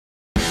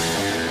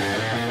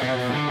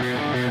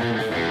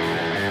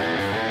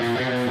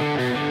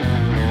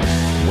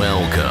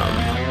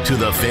to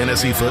the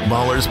Fantasy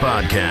Footballers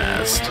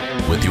Podcast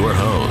with your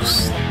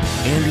hosts,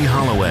 Andy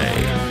Holloway,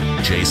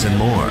 Jason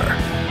Moore,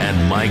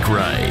 and Mike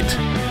Wright.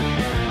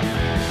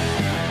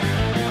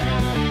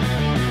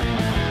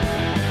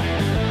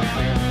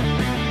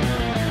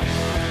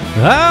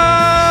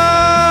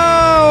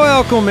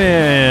 Welcome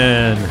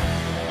in.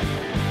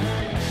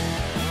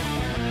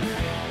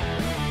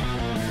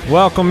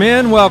 Welcome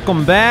in,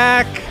 welcome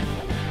back.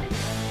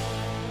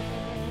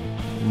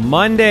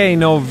 Monday,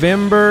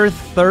 November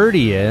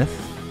 30th.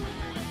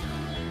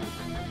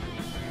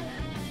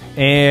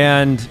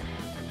 And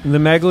the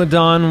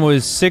Megalodon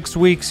was 6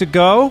 weeks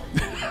ago.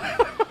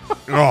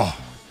 Oh,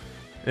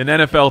 in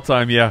NFL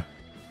time, yeah.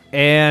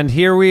 And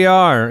here we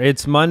are.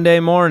 It's Monday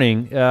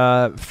morning,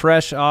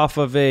 fresh off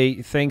of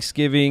a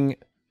Thanksgiving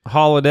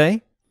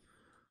holiday.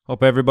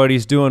 Hope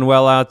everybody's doing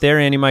well out there.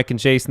 Andy, Mike, and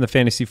Jason, the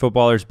Fantasy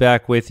Footballers,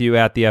 back with you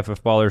at the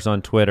FF Ballers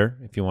on Twitter,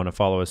 if you want to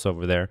follow us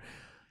over there.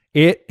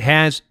 It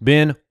has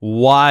been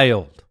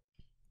wild,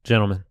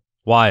 gentlemen.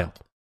 Wild.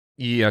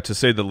 Yeah, to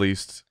say the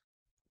least.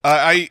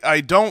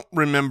 I don't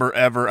remember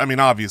ever. I mean,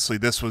 obviously,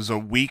 this was a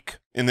week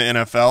in the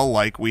NFL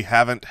like we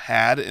haven't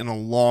had in a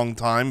long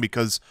time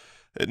because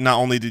not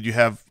only did you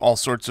have all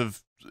sorts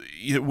of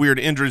weird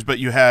injuries, but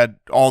you had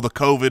all the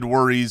COVID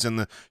worries and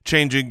the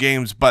changing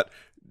games. But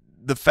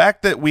the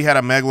fact that we had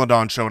a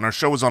Megalodon show and our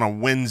show was on a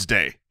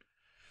Wednesday,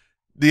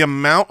 the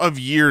amount of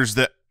years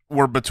that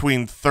were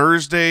between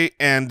Thursday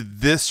and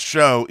this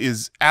show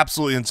is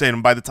absolutely insane.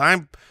 And by the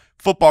time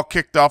football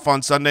kicked off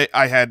on Sunday,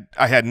 I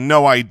had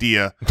no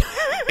idea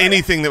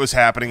anything that was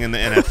happening in the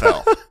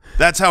NFL.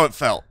 That's how it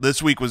felt.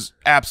 This week was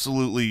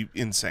absolutely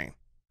insane.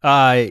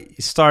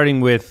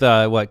 Starting with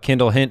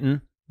Kendall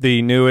Hinton,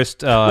 the newest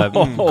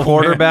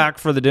quarterback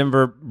for the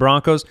Denver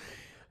Broncos.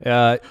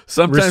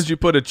 Sometimes you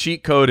put a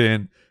cheat code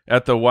in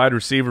at the wide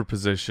receiver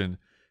position,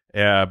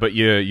 but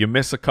you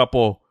miss a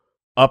couple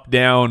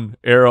up-down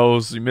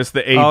arrows. You miss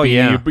the AB. Oh,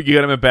 yeah. You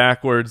get them in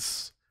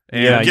backwards,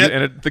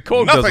 and, the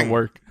code doesn't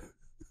work.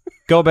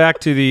 Go back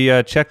to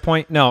the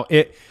checkpoint. No,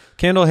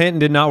 Kendall Hinton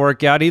did not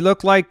work out. He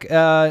looked like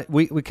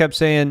we kept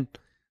saying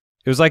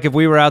it was like if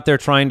we were out there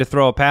trying to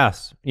throw a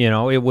pass. You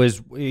know,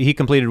 he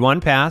completed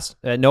one pass.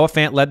 Noah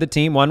Fant led the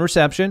team, one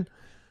reception,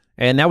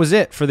 and that was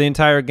it for the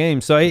entire game.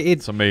 So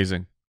it's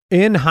amazing.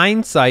 In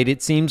hindsight,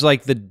 it seems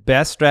like the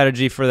best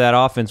strategy for that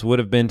offense would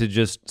have been to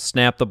just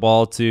snap the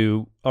ball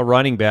to a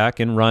running back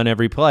and run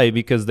every play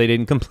because they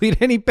didn't complete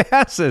any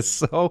passes.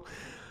 So,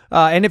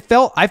 and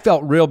I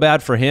felt real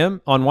bad for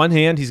him. On one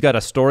hand, he's got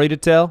a story to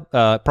tell.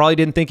 Probably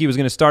didn't think he was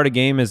going to start a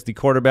game as the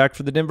quarterback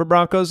for the Denver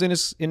Broncos in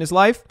his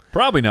life.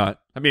 Probably not.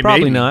 I mean,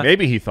 probably not.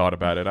 Maybe he thought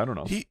about it. I don't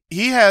know.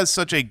 He has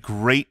such a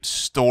great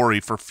story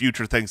for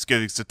future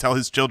Thanksgivings to tell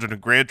his children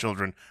and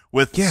grandchildren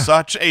with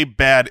such a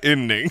bad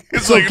ending.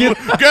 It's like,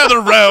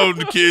 gather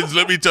round, kids.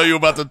 Let me tell you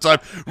about the time.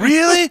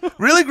 Really?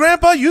 Really,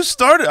 Grandpa?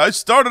 I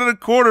started a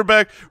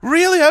quarterback.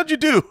 Really? How'd you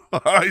do?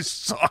 I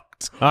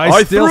sucked.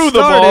 I threw the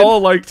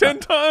ball like 10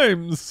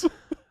 times.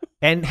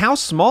 And how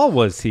small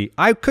was he?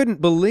 I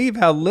couldn't believe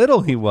how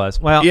little he was.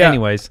 Well,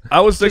 anyways.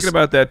 I was thinking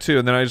about that too,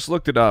 and then I just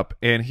looked it up,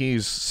 and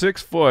he's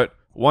 6 foot,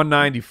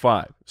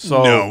 195.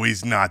 So no,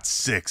 he's not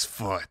 6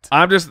 foot.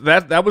 I'm just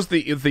that was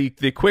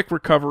the quick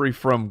recovery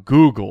from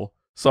Google.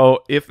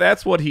 So if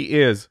that's what he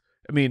is,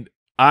 I mean,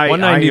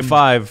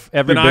 195.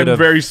 Every bit I'm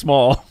very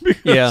small.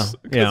 Because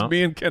yeah.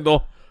 Me and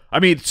Kendall, I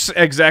mean,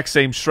 exact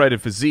same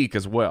shredded physique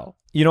as well.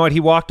 You know what?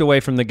 He walked away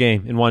from the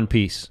game in one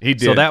piece. He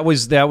did. So that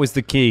was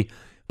the key.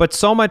 But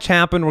so much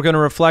happened. We're going to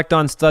reflect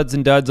on studs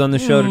and duds on the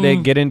show today,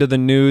 get into the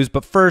news.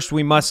 But first,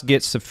 we must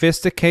get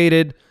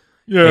sophisticated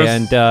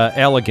and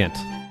elegant.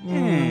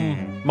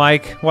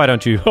 Mike, why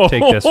don't you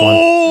take this one?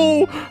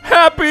 Oh,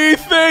 happy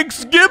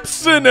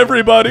Thanksgiving,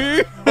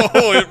 everybody.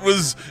 Oh, it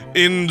was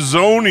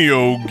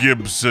Enzonio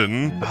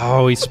Gibson.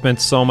 Oh, he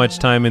spent so much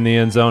time in the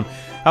end zone.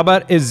 How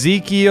about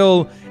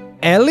Ezekiel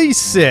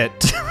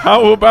Elliott?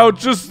 How about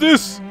just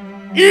this?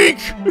 Eek!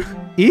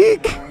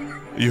 Eek?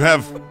 You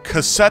have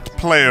cassette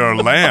player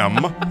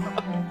Lamb.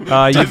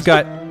 You've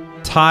got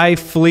Ty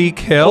Fleek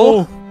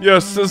Hill. Oh,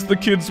 yes, as the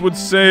kids would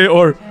say,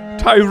 or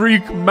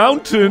Tyreek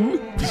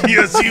Mountain.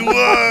 Yes, he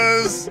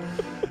was.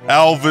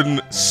 Alvin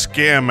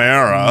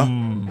Scamera.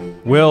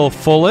 Will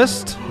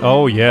Fullest.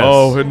 Oh, yes.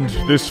 Oh, and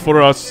this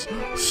for us,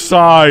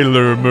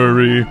 Siler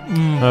Murray.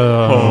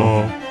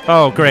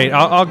 Oh, great.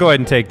 I'll go ahead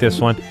and take this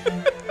one.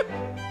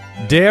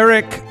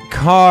 Derek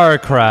Car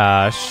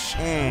Crash.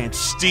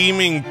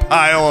 Steaming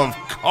pile of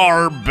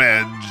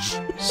garbage.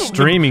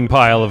 Streaming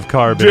pile of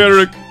garbage.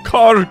 Derek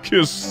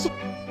Carcass.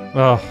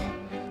 Oh.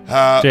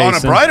 On a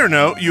brighter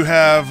note, you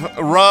have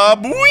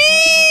Rob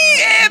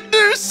Wee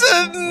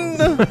Anderson.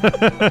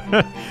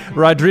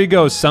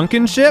 Rodrigo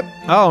Sunken Ship?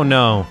 Oh,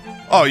 no.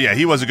 Oh, yeah,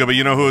 he wasn't good, but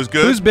you know who was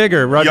good? Who's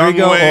bigger,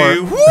 Rodrigo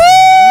or... Woo!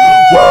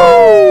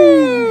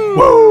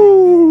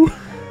 Woo!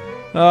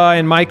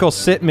 And Michael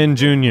Sittman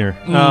Jr.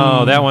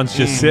 Oh, that one's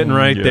just sitting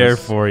right there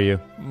for you.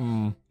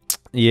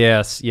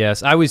 Yes,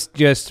 yes. I was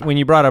just, when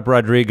you brought up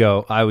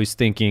Rodrigo, I was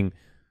thinking,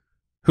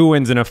 who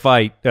wins in a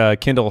fight,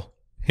 Kendall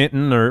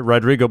Hinton or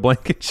Rodrigo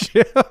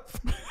Blankenship.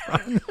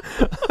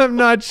 I'm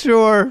not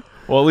sure.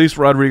 Well, at least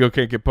Rodrigo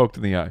can't get poked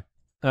in the eye.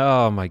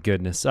 Oh, my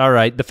goodness. All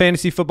right.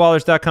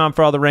 TheFantasyFootballers.com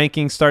for all the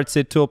rankings, start,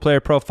 sit, tool, player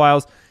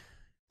profiles.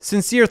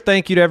 Sincere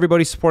thank you to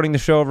everybody supporting the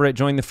show over at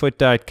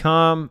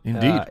jointhefoot.com.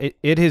 Indeed.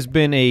 It has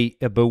been a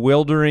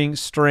bewildering,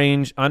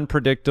 strange,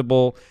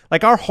 unpredictable,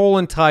 like our whole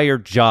entire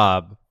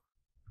job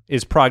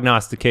is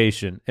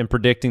prognostication and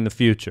predicting the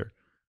future.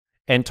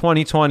 And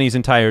 2020's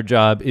entire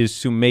job is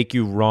to make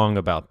you wrong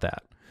about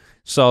that.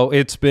 So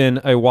it's been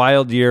a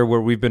wild year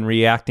where we've been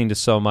reacting to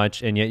so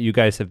much, and yet you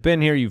guys have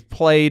been here. You've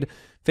played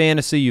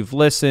fantasy, you've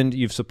listened,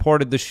 you've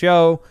supported the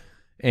show.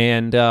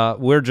 And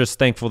we're just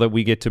thankful that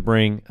we get to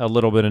bring a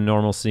little bit of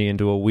normalcy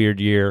into a weird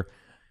year.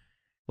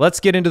 Let's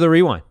get into the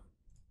rewind.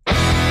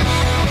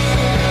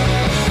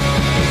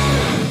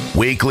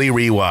 Weekly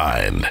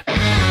Rewind.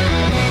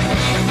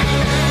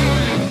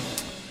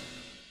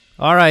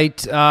 All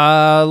right,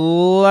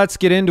 let's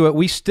get into it.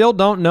 We still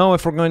don't know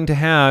if we're going to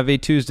have a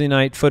Tuesday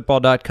Night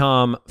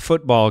Football.com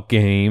football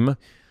game.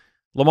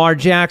 Lamar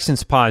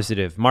Jackson's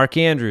positive. Mark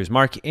Andrews,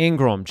 Mark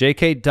Ingram,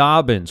 J.K.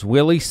 Dobbins,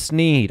 Willie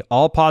Snead,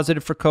 all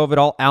positive for COVID,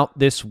 all out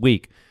this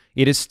week.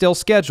 It is still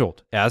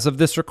scheduled, as of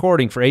this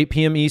recording, for 8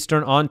 p.m.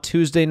 Eastern on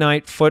Tuesday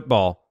Night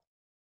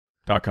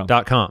Football.com.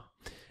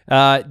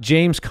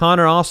 James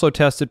Conner also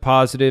tested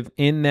positive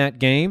in that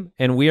game,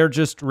 and we are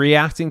just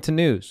reacting to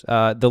news.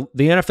 The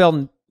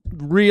NFL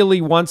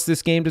really wants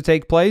this game to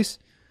take place.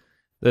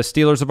 The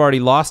Steelers have already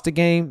lost a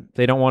game.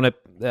 They don't want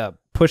to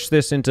push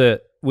this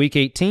into Week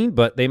 18,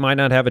 but they might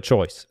not have a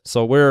choice.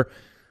 So we're,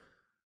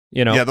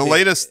 yeah. The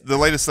latest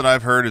that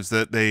I've heard is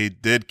that they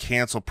did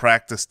cancel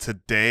practice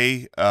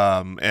today,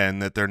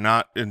 and that they're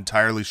not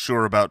entirely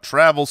sure about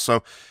travel.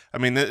 So, I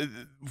mean, the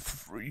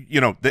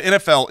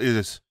NFL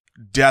is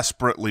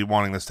desperately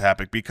wanting this to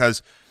happen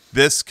because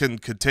this can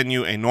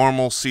continue a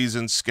normal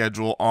season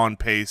schedule on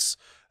pace,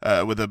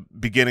 with a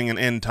beginning and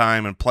end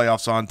time and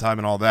playoffs on time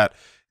and all that.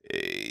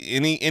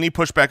 Any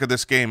pushback of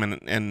this game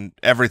and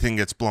everything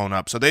gets blown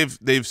up. So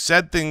they've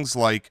said things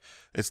like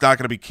it's not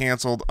going to be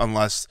canceled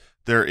unless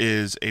there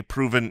is a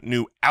proven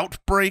new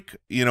outbreak,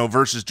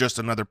 versus just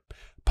another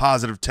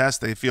positive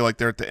test. They feel like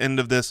they're at the end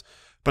of this,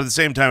 but at the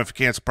same time, if you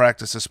cancel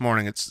practice this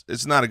morning,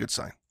 it's not a good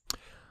sign.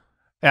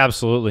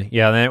 Absolutely,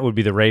 yeah. That would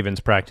be the Ravens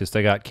practice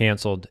that got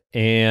canceled,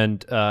 and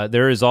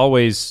there is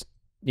always.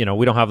 We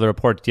don't have the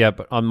report yet,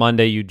 but on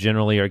Monday you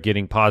generally are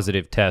getting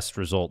positive test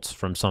results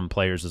from some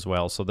players as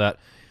well. So that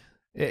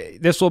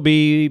this will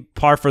be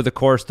par for the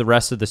course the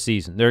rest of the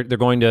season. They're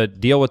going to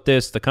deal with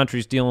this. The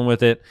country's dealing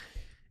with it,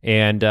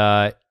 and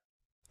I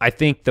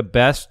think the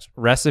best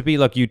recipe.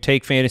 Look, you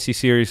take fantasy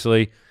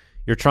seriously.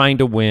 You're trying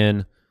to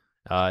win.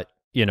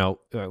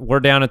 We're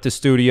down at the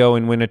studio,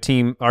 and when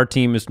our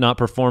team is not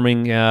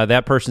performing,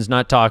 that person's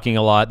not talking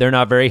a lot. They're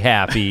not very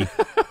happy.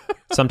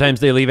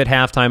 Sometimes they leave at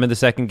halftime of the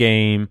second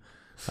game.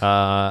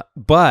 But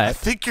I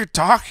think you're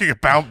talking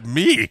about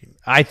me.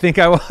 I think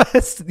I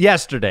was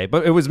yesterday,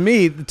 but it was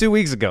me 2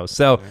 weeks ago.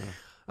 So,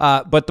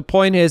 but the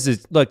point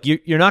is look,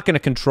 you're not going to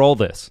control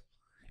this.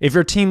 If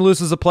your team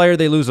loses a player,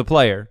 they lose a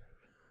player.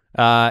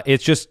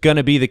 It's just going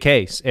to be the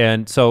case.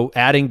 And so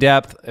adding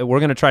depth, we're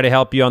going to try to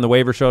help you on the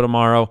waiver show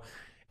tomorrow.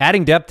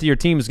 Adding depth to your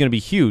team is going to be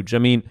huge. I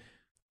mean,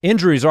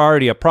 injuries are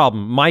already a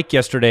problem. Mike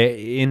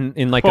yesterday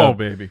in like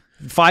baby.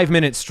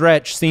 5-minute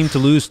stretch seemed to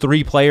lose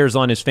 3 players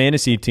on his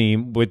fantasy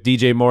team with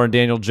DJ Moore and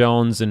Daniel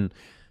Jones, and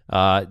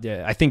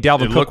I think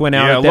Dalvin Cook went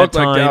out at that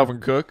time. Yeah, it looked like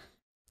Dalvin Cook.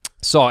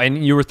 So,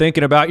 and you were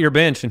thinking about your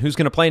bench and who's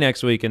going to play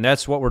next week, and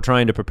that's what we're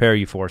trying to prepare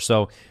you for.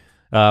 So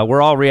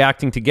we're all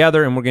reacting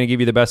together, and we're going to give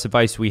you the best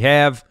advice we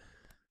have.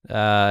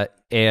 And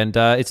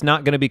it's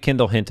not going to be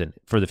Kendall Hinton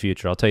for the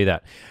future, I'll tell you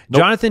that. Nope.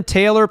 Jonathan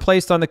Taylor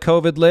placed on the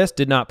COVID list,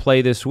 did not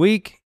play this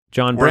week.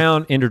 John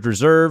Brown, injured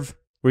reserve.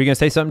 Were you going to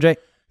say something, Jay?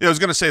 Yeah, I was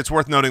going to say it's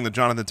worth noting that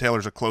Jonathan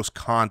Taylor's a close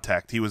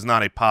contact. He was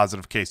not a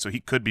positive case, so he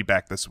could be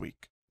back this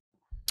week.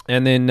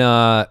 And then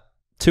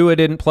Tua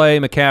didn't play.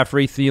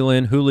 McCaffrey,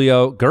 Thielen,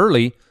 Julio,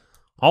 Gurley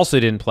also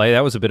didn't play.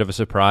 That was a bit of a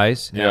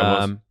surprise. Yeah, it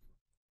was.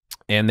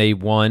 And they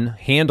won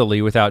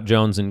handily without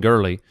Jones and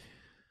Gurley.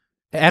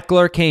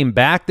 Eckler came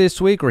back this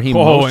week, or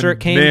Mostert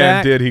came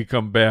back. Man, did he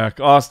come back.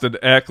 Austin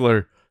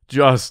Eckler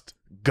just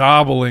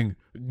gobbling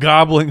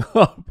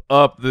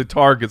up the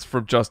targets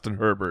from Justin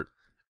Herbert.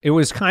 It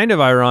was kind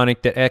of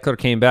ironic that Eckler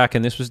came back,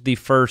 and this was the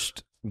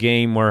first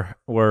game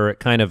where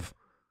kind of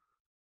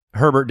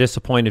Herbert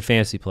disappointed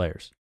fantasy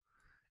players.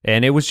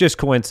 And it was just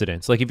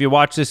coincidence. Like, if you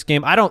watch this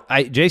game,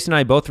 Jason and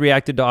I both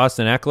reacted to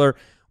Austin Eckler.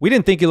 We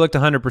didn't think he looked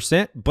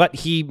 100%, but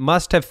he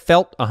must have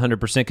felt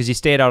 100% because he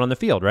stayed out on the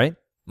field, right?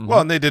 Mm-hmm.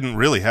 Well, and they didn't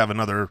really have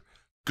another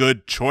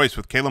good choice.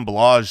 With Kalen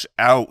Ballage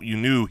out, you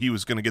knew he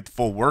was going to get the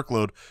full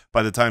workload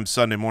by the time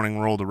Sunday morning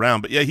rolled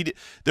around. But yeah,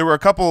 there were a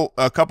couple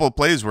of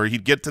plays where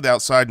he'd get to the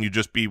outside and you'd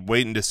just be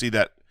waiting to see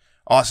that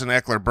Austin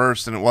Eckler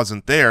burst, and it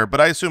wasn't there.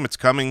 But I assume it's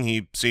coming.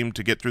 He seemed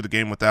to get through the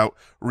game without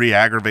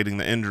re-aggravating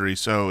the injury,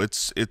 so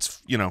it's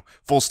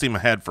full steam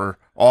ahead for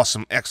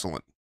awesome,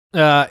 excellent.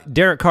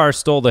 Derek Carr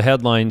stole the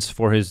headlines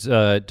for his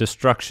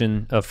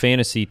destruction of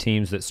fantasy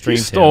teams that streamed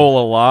He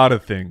stole a lot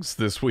of things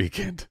this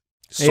weekend.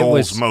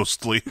 Souls,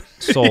 mostly.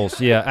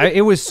 Souls, yeah.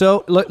 It was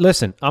so...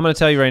 Listen, I'm going to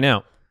tell you right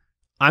now.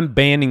 I'm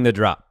banning the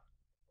drop.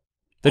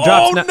 The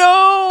drop's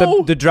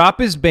no! The drop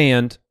is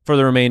banned for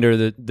the remainder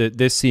of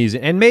this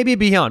season and maybe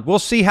beyond. We'll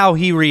see how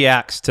he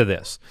reacts to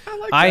this. I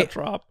like that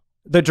drop.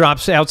 The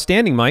drop's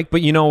outstanding, Mike,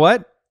 but you know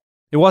what?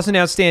 It wasn't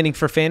outstanding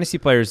for fantasy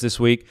players this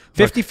week.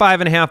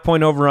 55.5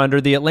 point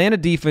over-under. The Atlanta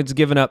defense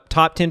giving up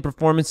top 10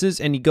 performances,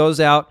 and he goes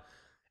out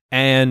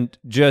and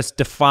just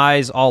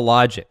defies all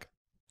logic.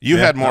 You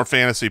had more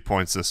fantasy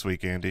points this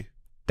week, Andy.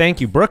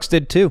 Thank you. Brooks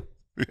did too.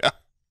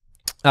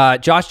 Yeah.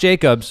 Josh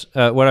Jacobs,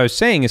 what I was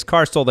saying is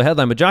Carr stole the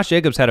headline, but Josh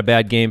Jacobs had a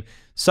bad game,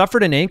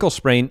 suffered an ankle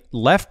sprain,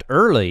 left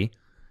early.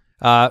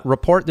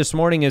 Report this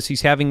morning is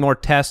he's having more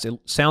tests. It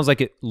sounds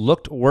like it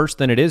looked worse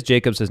than it is.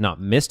 Jacobs has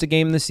not missed a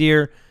game this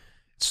year.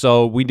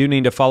 So we do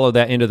need to follow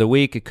that into the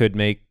week. It could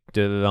make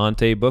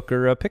Devontae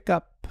Booker a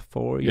pickup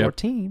for your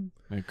team.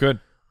 It could.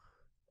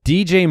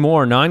 DJ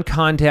Moore,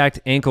 non-contact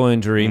ankle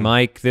injury.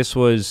 Mike, this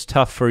was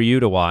tough for you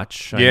to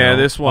watch.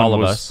 This one all was.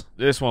 Of us.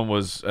 This one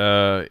was.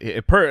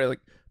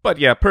 But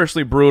yeah,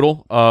 personally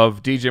brutal.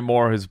 DJ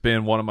Moore has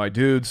been one of my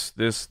dudes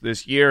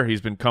this year.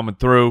 He's been coming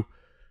through,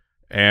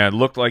 and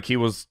looked like he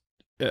was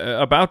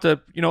about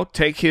to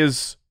take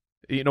his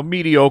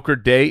mediocre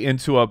day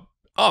into a.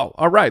 Oh,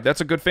 all right. That's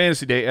a good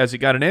fantasy day as he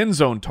got an end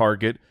zone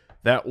target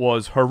that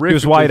was horrific. He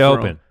was wide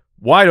open.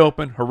 Wide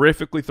open,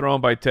 horrifically thrown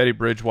by Teddy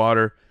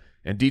Bridgewater.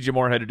 And DJ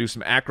Moore had to do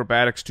some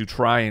acrobatics to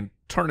try and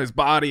turn his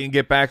body and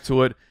get back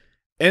to it.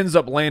 Ends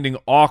up landing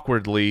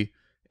awkwardly,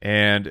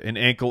 and an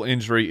ankle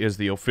injury is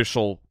the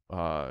official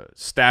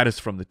status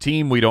from the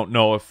team. We don't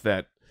know if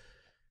that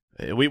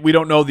we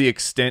don't know the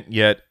extent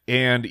yet,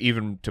 and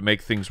even to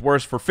make things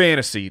worse for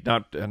fantasy,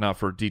 not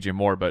for DJ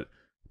Moore, but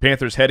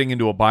Panthers heading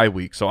into a bye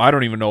week, so I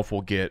don't even know if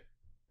we'll get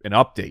an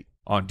update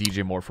on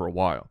DJ Moore for a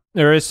while.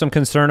 There is some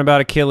concern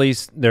about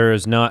Achilles. There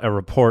is not a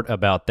report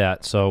about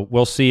that, so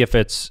we'll see if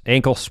it's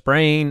ankle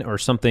sprain or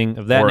something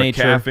of that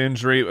nature. Or a calf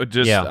injury.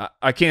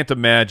 I can't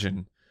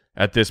imagine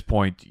at this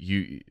point.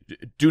 You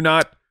do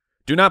not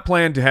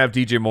plan to have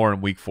DJ Moore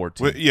in Week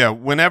 14. Yeah,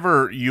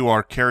 whenever you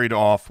are carried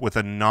off with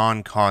a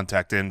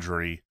non-contact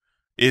injury,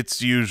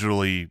 it's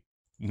usually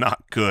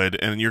not good,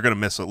 and you're going to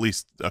miss at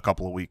least a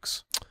couple of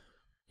weeks.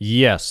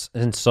 Yes,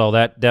 and so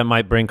that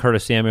might bring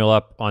Curtis Samuel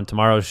up on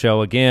tomorrow's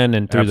show again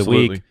and through the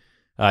week.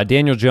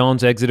 Daniel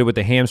Jones exited with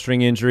a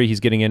hamstring injury. He's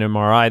getting an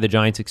MRI. The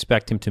Giants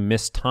expect him to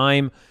miss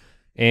time.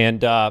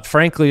 And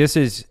frankly, this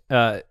is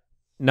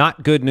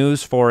not good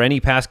news for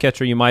any pass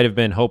catcher you might have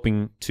been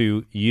hoping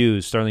to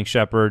use. Sterling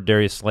Shepard,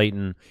 Darius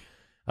Slayton.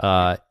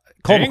 Colt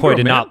McCoy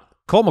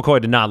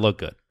did not look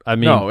good. I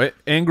mean, no,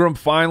 Ingram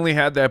finally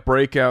had that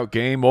breakout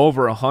game,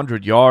 over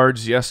 100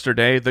 yards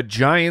yesterday. The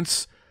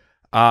Giants,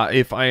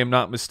 if I am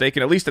not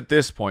mistaken, at least at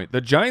this point,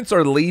 the Giants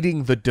are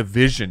leading the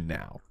division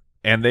now,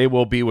 and they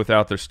will be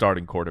without their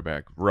starting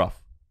quarterback.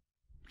 Rough.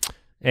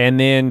 And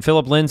then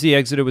Philip Lindsay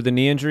exited with a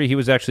knee injury. He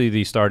was actually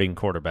the starting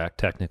quarterback,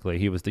 technically.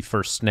 He was the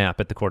first snap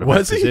at the quarterback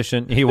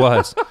position. He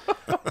was.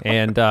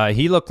 And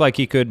he looked like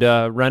he could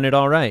run it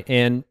all right.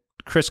 And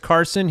Chris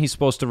Carson, he's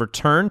supposed to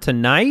return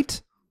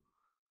tonight.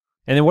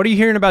 And then what are you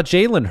hearing about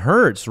Jalen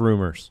Hurts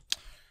rumors?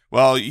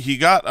 Well, he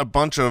got a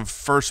bunch of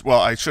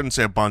I shouldn't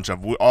say a bunch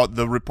of.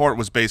 The report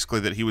was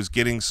basically that he was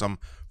getting some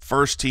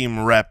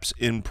first-team reps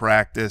in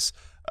practice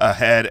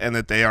ahead, and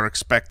that they are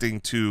expecting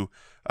to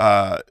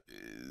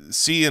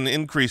see an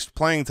increased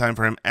playing time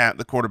for him at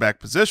the quarterback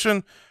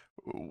position.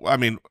 I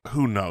mean,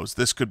 who knows?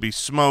 This could be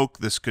smoke.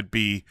 This could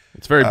be.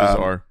 It's very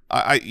bizarre.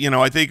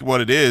 I think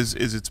what it is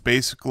it's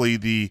basically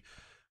the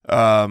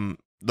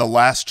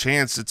last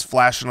chance. It's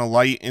flashing a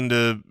light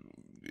into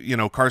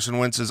Carson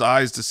Wentz's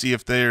eyes to see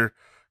if they're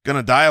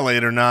gonna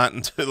dilate or not.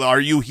 Until, are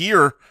you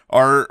here?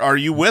 Are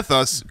you with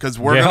us? Because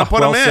we're gonna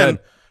put him in.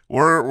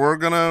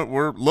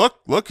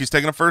 Look, he's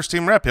taking a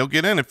first-team rep. He'll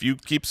get in if you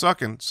keep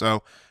sucking.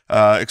 So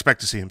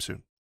expect to see him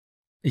soon.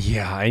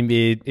 Yeah, I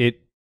mean it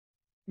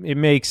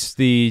makes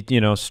the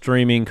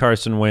streaming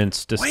Carson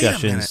Wentz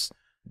discussions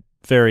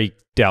very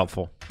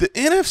doubtful. The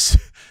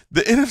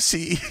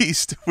NFC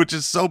East, which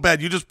is so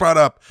bad. You just brought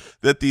up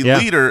that the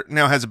leader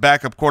now has a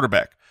backup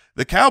quarterback.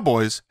 The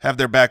Cowboys have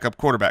their backup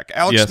quarterback.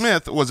 Alex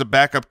Smith was a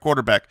backup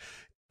quarterback.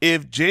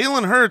 If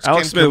Jalen Hurts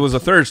Smith was a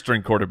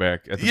third-string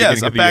quarterback at the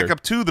beginning of the year. Yes, a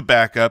backup to the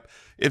backup.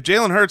 If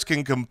Jalen Hurts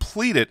can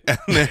complete it, and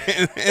the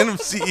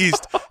NFC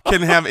East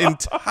can have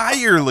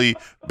entirely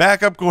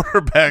backup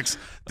quarterbacks,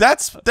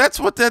 that's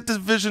what that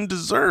division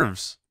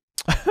deserves.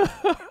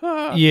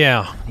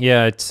 Yeah,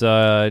 it's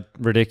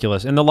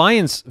ridiculous. And the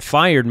Lions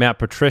fired Matt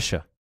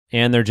Patricia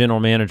and their general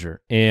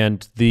manager,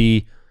 and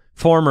the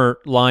former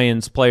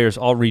Lions players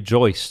all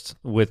rejoiced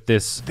with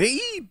this.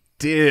 They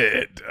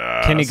did.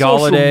 Kenny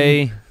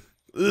Golladay.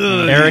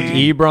 Eric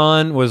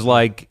Ebron was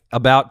like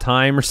about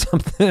time or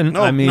something.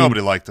 No,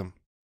 nobody liked him.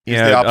 He's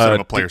the opposite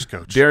of a player's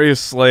coach. Darius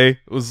Slay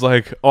was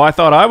like, "Oh, I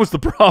thought I was the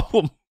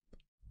problem."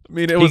 I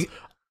mean,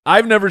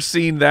 I've never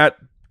seen that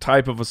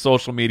type of a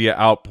social media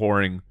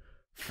outpouring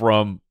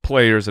from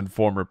players and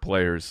former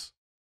players.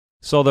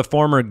 So the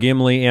former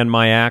Gimli and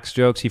my axe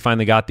jokes, he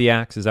finally got the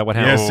axe? Is that what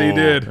happened? Yes, he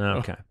did.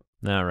 Okay.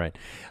 All right.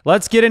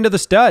 Let's get into the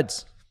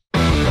studs.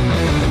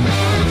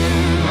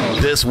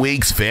 This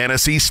week's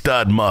Fantasy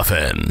Stud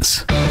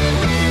Muffins.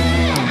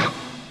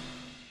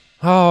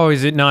 Oh,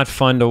 is it not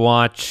fun to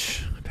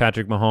watch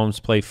Patrick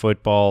Mahomes play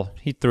football?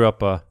 He threw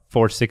up a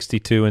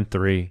 462 and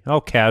 3. Oh,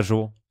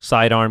 casual.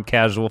 Sidearm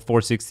casual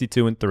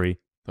 462 and 3.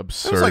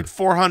 Absurd. It was like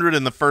 400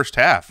 in the first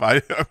half.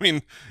 I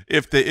mean,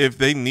 if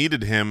they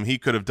needed him, he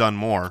could have done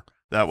more.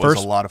 That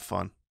was a lot of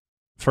fun.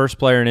 First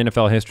player in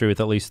NFL history with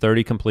at least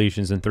 30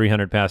 completions and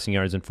 300 passing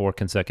yards in 4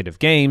 consecutive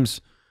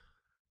games.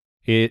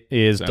 It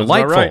is Sounds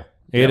delightful. right.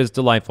 It is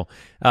delightful.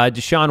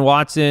 Deshaun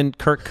Watson,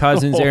 Kirk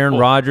Cousins, Aaron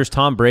Rodgers,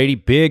 Tom Brady,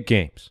 big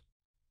games.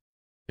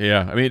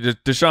 Yeah, I mean,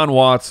 Deshaun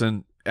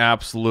Watson,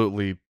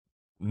 absolutely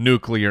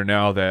nuclear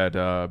now that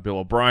Bill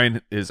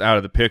O'Brien is out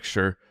of the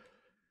picture.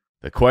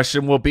 The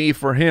question will be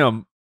for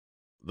him,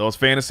 those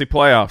fantasy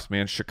playoffs,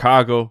 man,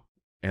 Chicago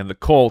and the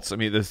Colts. I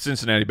mean, the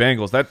Cincinnati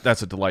Bengals,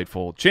 that's a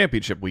delightful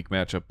championship week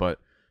matchup, but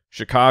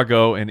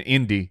Chicago and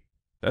Indy,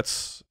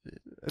 it's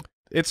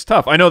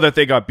tough. I know that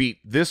they got beat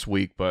this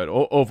week, but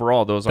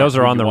overall, those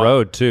are on the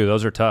road, too.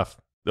 Those are tough.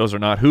 Those are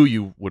not who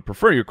you would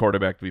prefer your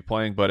quarterback to be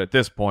playing, but at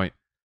this point,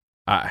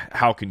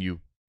 how can you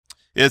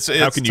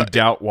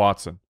doubt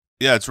Watson?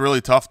 Yeah, it's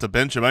really tough to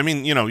bench him. I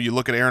mean, you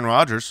look at Aaron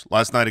Rodgers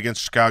last night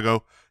against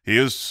Chicago. He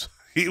was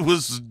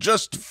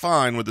just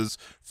fine with his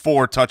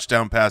 4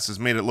 touchdown passes,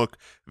 made it look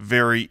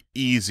very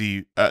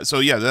easy. So,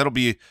 yeah, that'll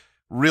be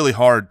really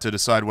hard to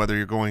decide whether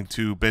you're going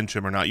to bench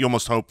him or not. You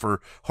almost hope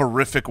for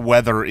horrific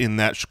weather in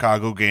that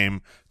Chicago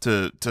game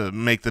to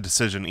make the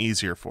decision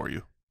easier for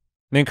you.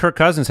 I mean, Kirk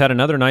Cousins had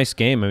another nice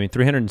game. I mean,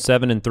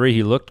 307 and 3.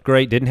 He looked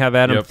great. Didn't have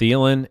Adam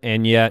Thielen,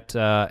 and yet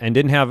and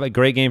didn't have a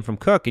great game from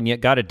Cook, and yet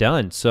got it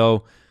done.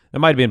 So that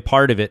might have been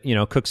part of it.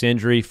 Cook's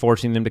injury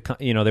forcing them to.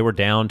 They were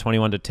down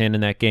 21-10 in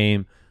that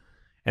game,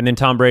 and then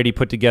Tom Brady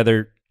put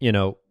together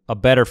a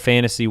better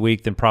fantasy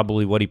week than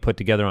probably what he put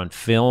together on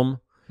film.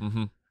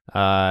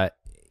 Mm-hmm.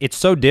 It's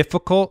so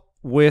difficult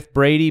with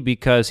Brady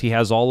because he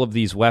has all of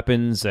these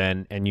weapons,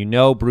 and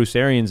Bruce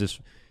Arians is.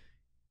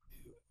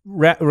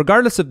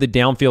 Regardless of the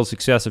downfield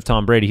success of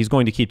Tom Brady, he's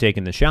going to keep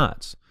taking the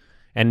shots.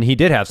 And he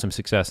did have some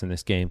success in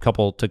this game.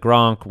 Couple to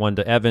Gronk, one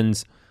to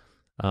Evans,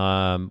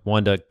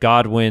 one to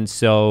Godwin.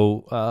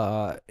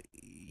 So,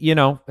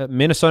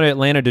 Minnesota,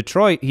 Atlanta,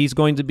 Detroit, he's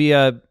going to be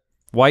a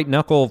white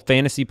knuckle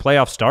fantasy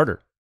playoff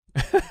starter.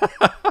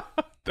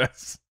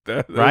 That's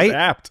right?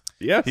 apt.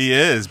 Yes. He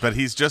is, but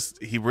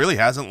he really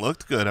hasn't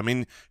looked good. I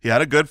mean, he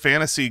had a good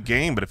fantasy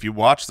game, but if you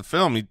watch the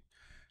film,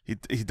 he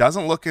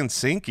doesn't look in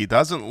sync. He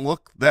doesn't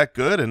look that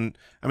good. And,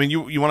 I mean,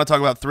 you want to talk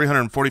about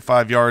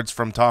 345 yards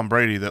from Tom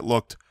Brady that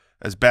looked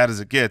as bad as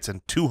it gets,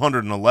 and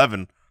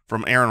 211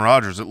 from Aaron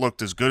Rodgers. It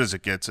looked as good as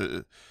it gets.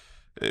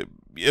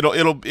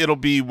 It'll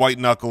be white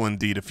knuckle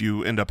indeed if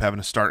you end up having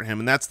to start him.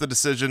 And that's the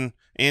decision,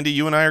 Andy,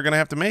 you and I are going to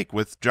have to make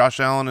with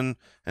Josh Allen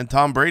and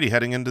Tom Brady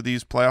heading into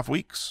these playoff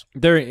weeks.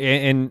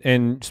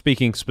 And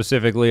speaking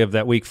specifically of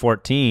that week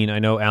 14, I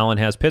know Allen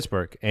has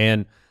Pittsburgh,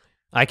 and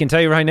I can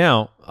tell you right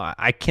now,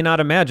 I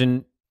cannot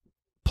imagine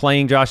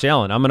playing Josh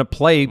Allen. I'm going to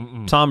play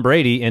Tom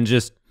Brady and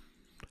just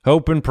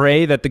hope and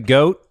pray that the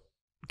GOAT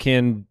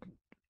can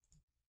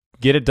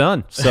get it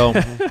done. So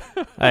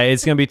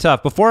it's going to be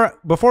tough. Before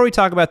we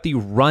talk about the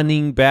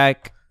running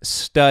back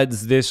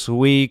studs this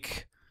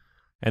week,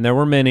 and there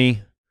were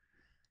many,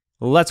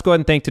 let's go ahead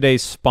and thank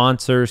today's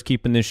sponsors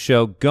keeping this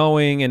show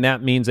going, and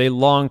that means a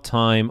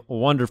long-time,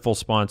 wonderful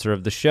sponsor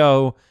of the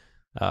show,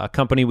 a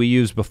company we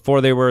used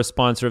before they were a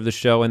sponsor of the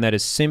show, and that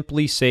is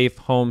Simply Safe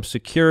Home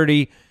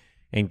Security.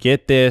 And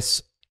get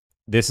this,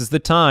 this is the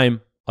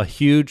time, a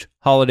huge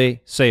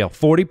holiday sale.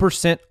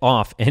 40%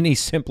 off any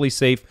Simply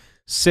Safe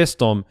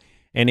system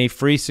and a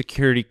free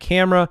security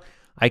camera.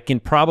 I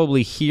can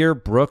probably hear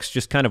Brooks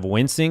just kind of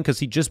wincing because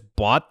he just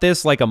bought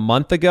this like a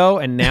month ago,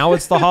 and now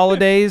it's the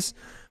holidays.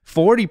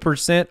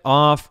 40%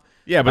 off.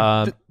 Yeah,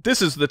 but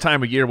this is the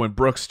time of year when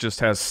Brooks just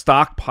has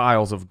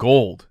stockpiles of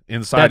gold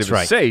inside of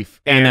his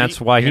safe. And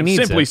that's why he needs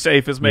it. Simply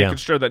Safe is making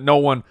sure that no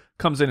one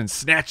comes in and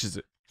snatches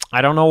it.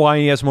 I don't know why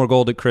he has more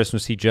gold at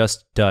Christmas. He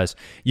just does.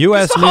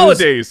 U.S. News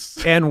holidays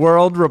and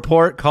World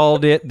Report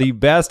called it the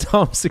best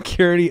home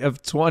security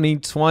of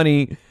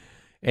 2020,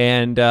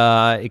 and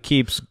it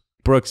keeps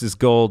Brooks's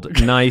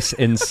gold nice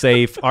and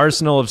safe.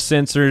 Arsenal of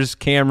sensors,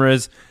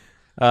 cameras.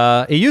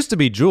 It used to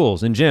be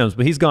jewels and gems,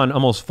 but he's gone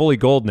almost fully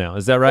gold now.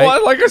 Is that right?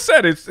 Well, like I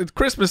said, it's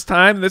Christmas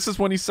time. This is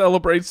when he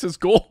celebrates his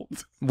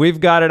gold. We've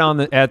got it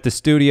at the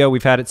studio.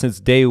 We've had it since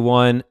day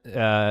one,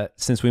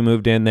 since we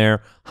moved in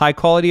there. High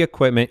quality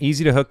equipment,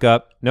 easy to hook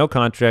up, no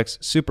contracts,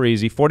 super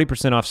easy.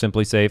 40% off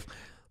Simply Safe,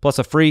 plus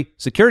a free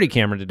security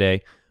camera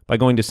today by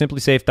going to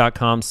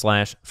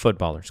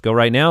simplysafe.com/footballers. Go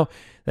right now.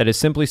 That is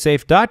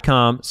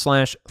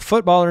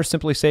simplysafe.com/footballers.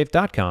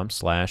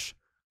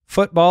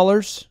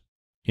 Simplysafe.com/footballers.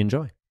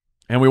 Enjoy.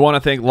 And we want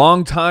to thank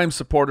longtime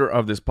supporter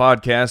of this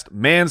podcast,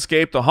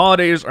 Manscaped. The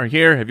holidays are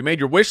here. Have you made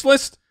your wish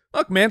list?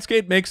 Look,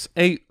 Manscaped makes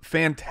a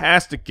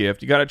fantastic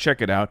gift. You got to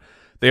check it out.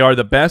 They are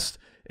the best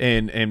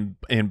in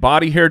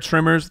body hair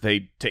trimmers.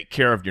 They take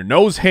care of your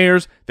nose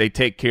hairs. They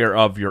take care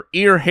of your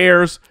ear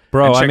hairs.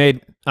 Bro,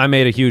 I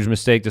made a huge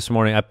mistake this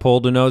morning. I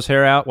pulled a nose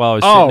hair out while I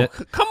was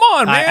sitting. Come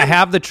on, man. I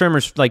have the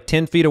trimmers like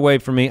 10 feet away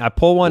from me. I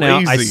pull one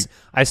out.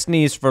 I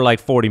sneezed for like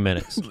 40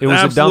 minutes. It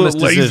was the dumbest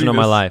decision of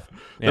my life.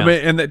 Yeah.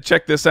 And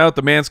check this out.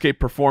 The Manscaped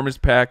Performance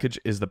Package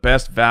is the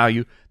best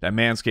value that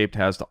Manscaped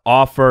has to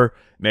offer.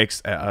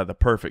 Makes the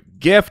perfect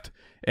gift.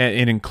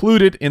 And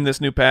included in this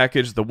new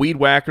package, the Weed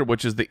Whacker,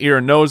 which is the ear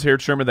and nose hair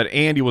trimmer that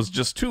Andy was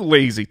just too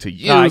lazy to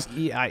use.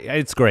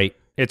 It's great.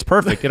 It's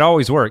perfect. It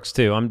always works,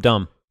 too. I'm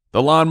dumb.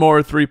 The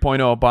Lawnmower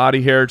 3.0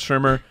 body hair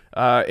trimmer.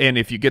 And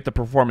if you get the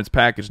Performance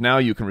Package now,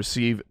 you can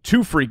receive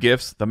 2 free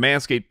gifts, the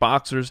Manscaped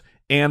Boxers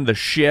and the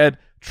Shed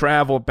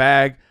Travel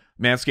Bag.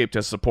 Manscaped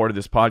has supported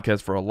this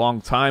podcast for a long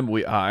time.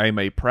 I am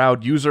a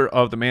proud user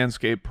of the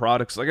Manscaped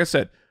products. Like I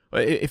said,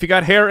 if you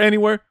got hair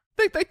anywhere,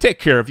 they take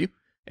care of you.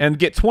 And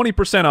get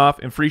 20% off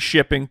and free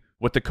shipping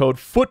with the code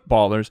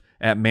FOOTBALLERS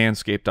at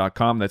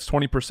manscaped.com. That's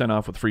 20%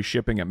 off with free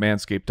shipping at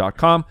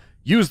manscaped.com.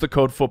 Use the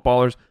code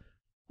FOOTBALLERS.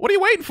 What are you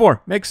waiting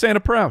for? Make Santa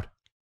proud.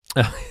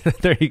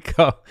 There you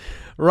go.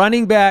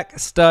 Running back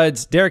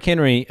studs. Derrick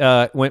Henry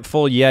went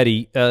full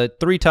Yeti.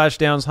 3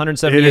 touchdowns,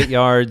 178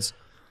 yards.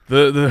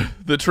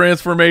 The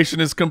transformation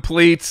is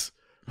complete.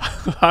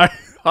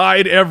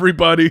 Hide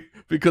everybody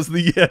because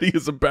the Yeti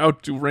is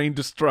about to rain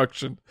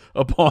destruction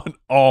upon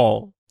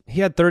all. He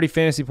had 30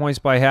 fantasy points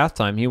by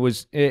halftime.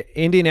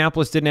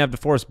 Indianapolis didn't have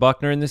DeForest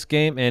Buckner in this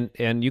game,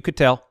 and you could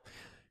tell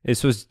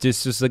this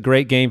was a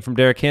great game from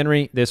Derrick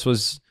Henry. This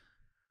was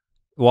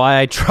why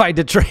I tried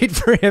to trade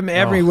for him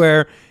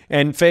everywhere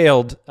and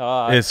failed.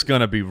 It's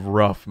gonna be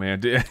rough,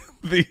 man.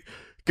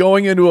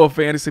 Going into a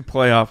fantasy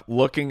playoff,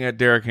 looking at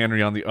Derrick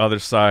Henry on the other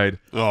side.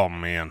 Oh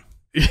man.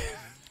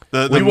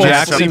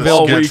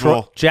 Jacksonville,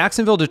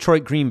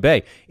 Detroit, Green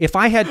Bay. If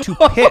I had to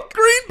pick,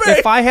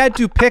 if I had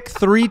to pick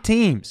 3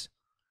 teams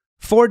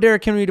for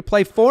Derrick Henry to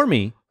play for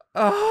me,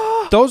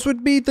 those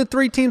would be the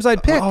 3 teams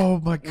I'd pick. Oh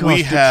my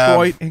gosh,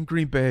 Detroit and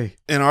Green Bay.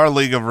 In our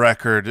league of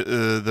record,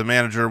 the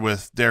manager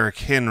with Derrick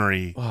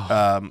Henry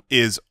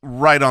is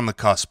right on the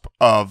cusp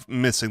of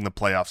missing the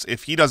playoffs.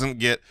 If he doesn't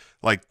get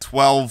like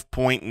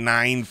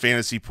 12.9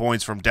 fantasy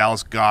points from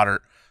Dallas Goedert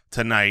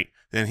tonight,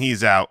 then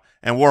he's out.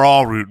 And we're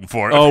all rooting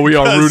for it. Oh, we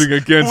are rooting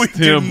against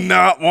him. We do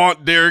not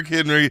want Derrick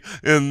Henry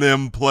in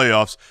them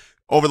playoffs.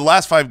 Over the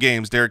last 5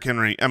 games, Derrick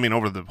Henry, I mean,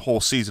 over the whole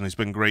season, he's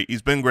been great.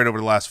 He's been great over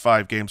the last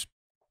 5 games.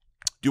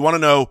 Do you want to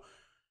know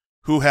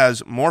who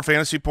has more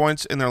fantasy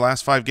points in their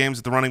last 5 games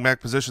at the running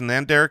back position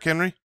than Derrick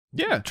Henry?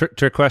 Yeah.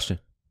 Trick question.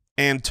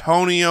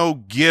 Antonio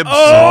Gibson.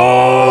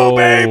 Oh,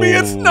 baby,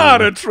 it's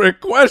not a trick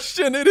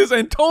question. It is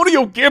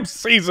Antonio Gibbs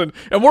season,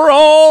 and we're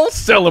all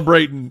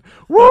celebrating.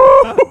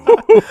 Woo!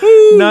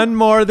 None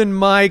more than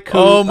Mike.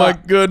 Oh, my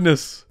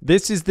goodness.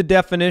 This is the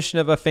definition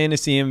of a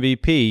fantasy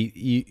MVP.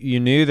 You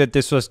knew that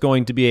this was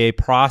going to be a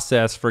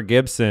process for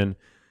Gibson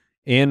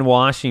in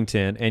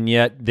Washington, and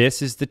yet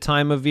this is the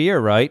time of year,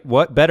 right?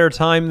 What better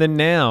time than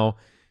now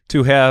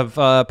to have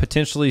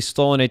potentially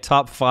stolen a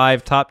top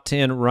 5, top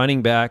 10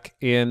 running back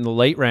in the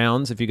late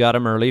rounds if you got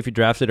him early, if you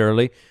drafted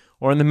early,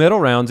 or in the middle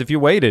rounds if you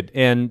waited.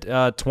 And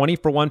 20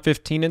 for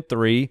 115 and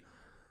 3.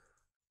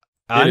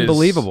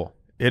 Unbelievable.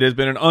 It has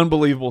been an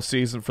unbelievable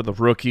season for the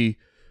rookie.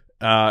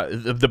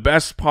 The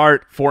best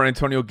part for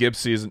Antonio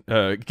Gibson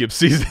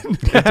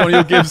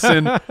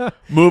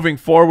moving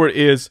forward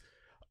is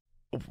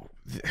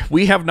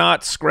we have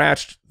not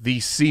scratched the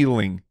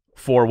ceiling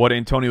for what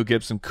Antonio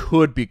Gibson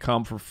could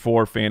become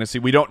for fantasy.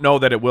 We don't know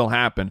that it will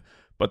happen,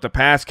 but the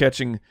pass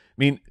catching, I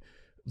mean,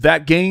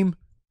 that game,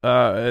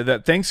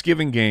 that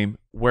Thanksgiving game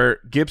where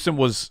Gibson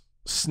was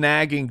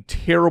snagging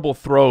terrible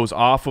throws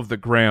off of the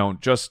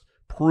ground just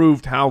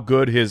proved how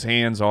good his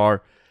hands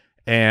are.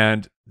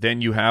 And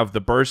then you have the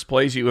burst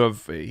plays.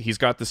 He's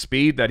got the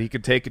speed that he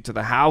could take it to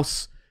the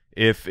house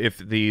if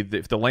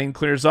the lane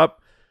clears up.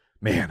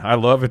 Man, I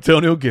love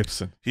Antonio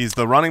Gibson. He's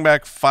the running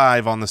back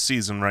 5 on the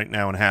season right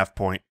now in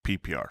half-point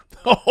PPR.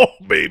 Oh,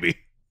 baby.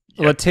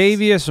 Yes.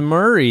 Latavius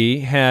Murray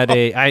had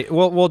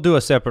we'll do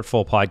a separate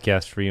full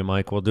podcast for you,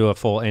 Mike. We'll do a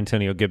full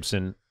Antonio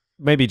Gibson,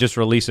 maybe just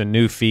release a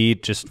new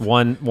feed, just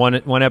one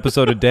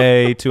episode a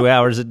day, 2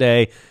 hours a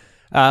day.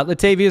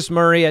 Latavius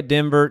Murray at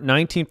Denver,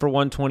 19 for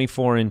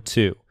 124 and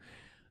 2.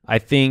 I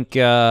think,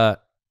 I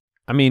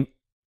mean,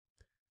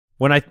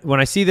 when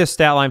I see this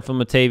stat line from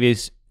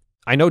Latavius,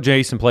 I know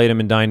Jason played him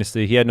in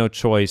Dynasty. He had no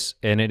choice,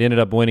 and it ended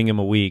up winning him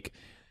a week.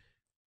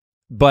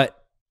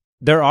 But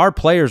there are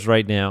players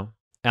right now.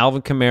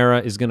 Alvin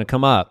Kamara is going to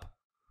come up,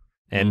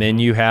 and then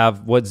you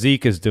have what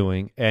Zeke is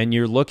doing, and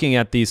you're looking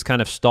at these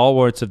kind of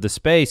stalwarts of the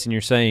space, and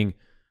you're saying,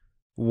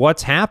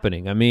 what's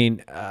happening? I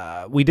mean,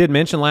 we did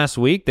mention last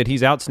week that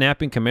he's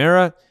out-snapping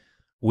Kamara.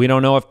 We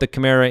don't know if the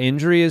Kamara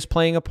injury is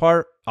playing a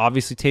part.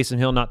 Obviously, Taysom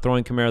Hill not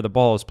throwing Kamara the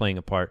ball is playing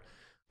a part.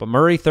 But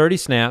Murray, 30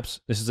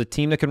 snaps. This is a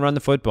team that can run the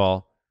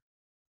football.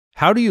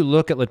 How do you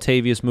look at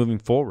Latavius moving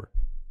forward?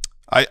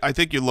 I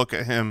think you look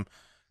at him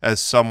as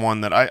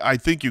someone that I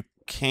think you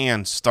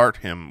can start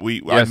him.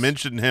 I Yes.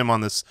 mentioned him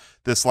on this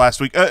last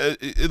week,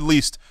 at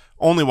least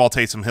only while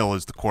Taysom Hill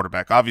is the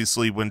quarterback.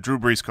 Obviously, when Drew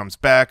Brees comes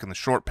back and the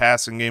short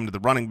passing game to the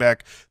running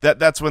back,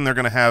 that's when they're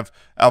going to have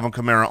Alvin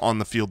Kamara on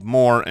the field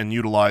more and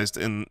utilized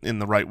in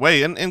the right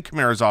way. And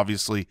Kamara's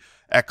obviously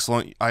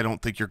excellent. I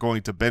don't think you're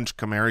going to bench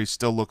Kamara. He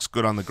still looks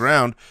good on the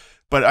ground.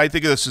 But I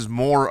think this is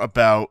more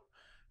about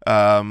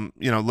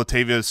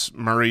Latavius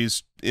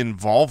Murray's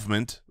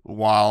involvement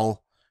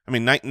while,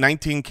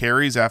 19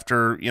 carries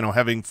after,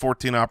 having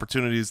 14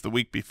 opportunities the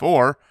week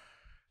before.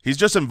 He's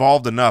just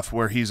involved enough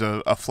where he's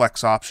a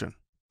flex option.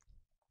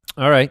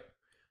 All right.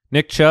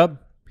 Nick Chubb,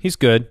 he's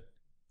good.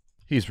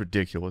 He's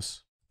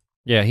ridiculous.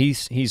 Yeah,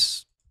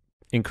 he's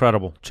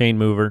incredible. Chain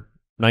mover,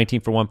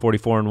 19 for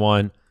 144 and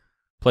 1.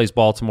 Plays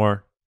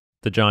Baltimore,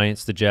 the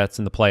Giants, the Jets,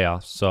 in the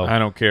playoffs. So I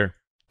don't care.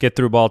 Get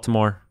through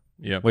Baltimore,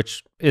 Yep.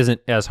 which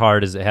isn't as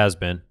hard as it has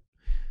been.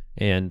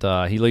 And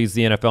he leads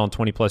the NFL in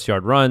 20-plus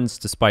yard runs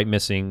despite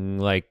missing,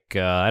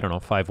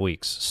 5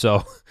 weeks.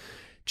 So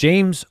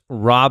James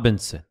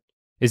Robinson.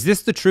 Is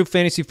this the true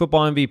fantasy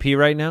football MVP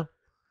right now?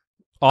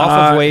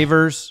 Off of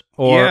waivers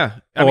or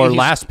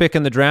last pick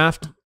in the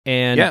draft?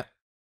 And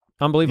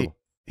unbelievable.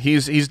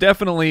 He's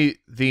definitely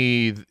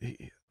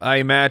I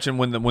imagine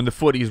when the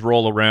footies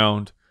roll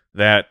around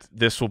that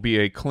this will be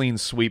a clean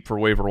sweep for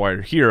waiver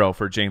wire hero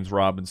for James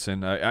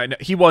Robinson.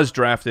 He was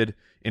drafted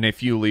in a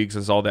few leagues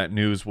as all that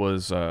news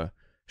was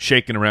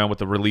shaking around with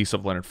the release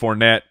of Leonard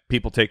Fournette,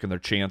 people taking their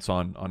chance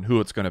on who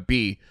it's going to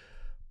be.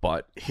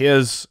 But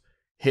his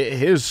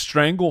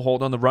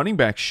stranglehold on the running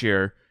back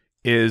share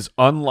is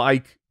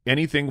unlike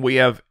anything we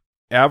have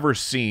ever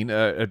seen.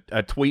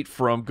 A tweet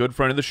from good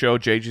friend of the show,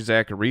 J.J.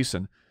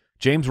 Zacharyson.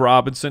 James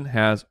Robinson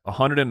has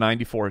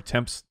 194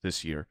 attempts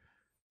this year,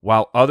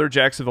 while other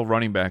Jacksonville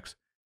running backs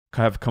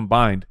have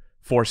combined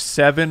for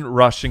 7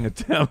 rushing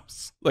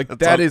attempts.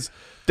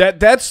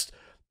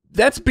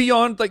 That's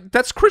beyond,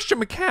 that's Christian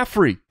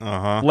McCaffrey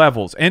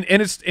levels.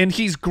 And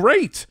he's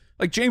great.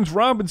 Like, James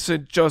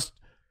Robinson just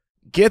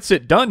gets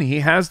it done.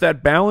 He has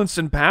that balance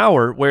and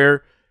power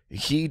where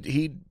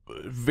he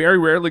very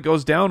rarely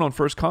goes down on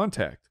first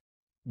contact.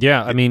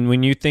 Yeah,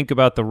 when you think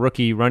about the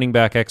rookie running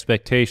back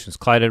expectations,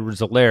 Clyde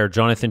Edwards-Helaire,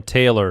 Jonathan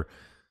Taylor,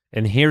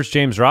 and here's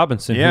James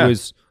Robinson, who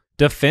is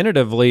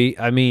definitively,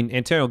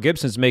 Antonio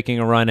Gibson's making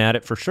a run at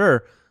it for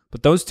sure,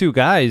 but those two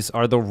guys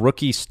are the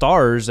rookie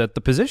stars at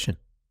the position.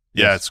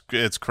 Yeah,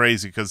 it's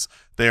crazy because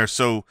they are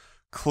so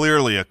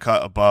clearly a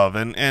cut above,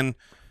 and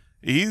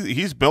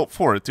he's built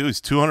for it too. He's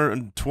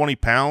 220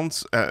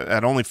 pounds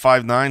at only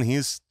 5'9".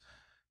 He's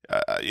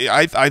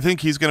I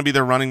think he's going to be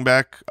their running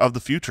back of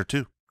the future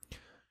too.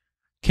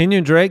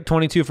 Kenyon Drake,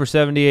 22 for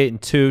 78 and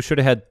 2. Should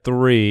have had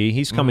 3.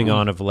 He's coming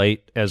on of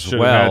late as Should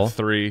well. have had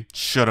 3.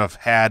 Should have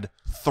had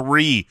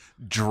 3,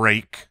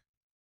 Drake.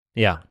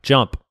 Yeah,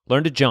 jump.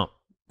 Learn to jump.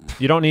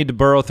 You don't need to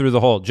burrow through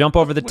the hole. Jump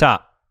over the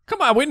top. Come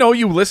on, we know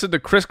you listened to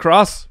Criss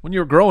Cross when you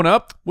were growing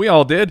up. We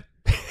all did.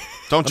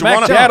 Don't you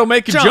want to? Dad will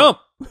make you jump.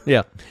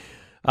 Yeah.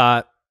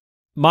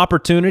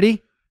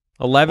 Opportunity,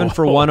 11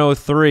 for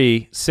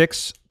 103,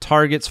 6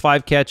 targets,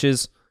 5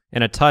 catches,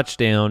 and a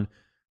touchdown.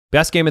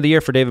 Best game of the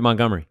year for David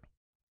Montgomery.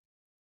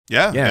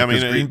 Yeah,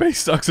 Green Bay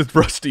sucks at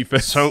rush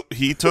defense. So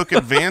he took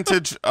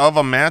advantage of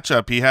a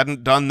matchup. He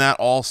hadn't done that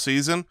all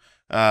season,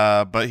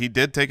 but he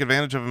did take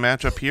advantage of a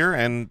matchup here.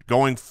 And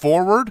going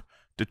forward,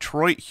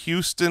 Detroit,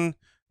 Houston,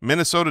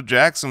 Minnesota,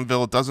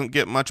 Jacksonville, it doesn't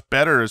get much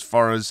better as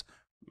far as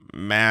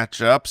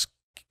matchups.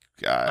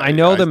 I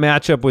know the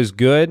matchup was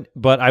good,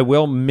 but I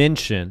will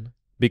mention,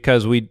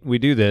 because we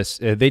do this,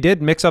 they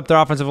did mix up their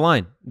offensive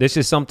line. This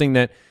is something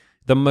that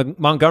the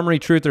Montgomery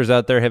truthers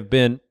out there have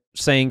been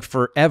saying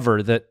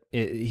forever, that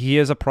he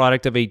is a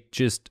product of a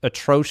just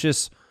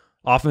atrocious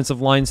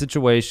offensive line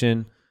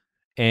situation,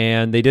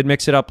 and they did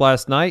mix it up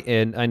last night,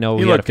 and I know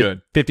he had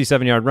a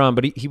 57-yard run,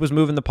 but he was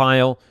moving the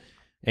pile,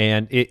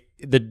 and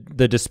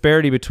the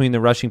disparity between the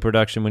rushing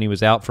production when he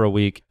was out for a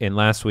week and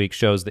last week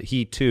shows that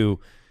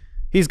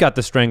he's got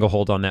the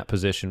stranglehold on that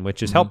position,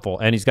 which is helpful,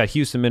 and he's got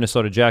Houston,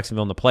 Minnesota,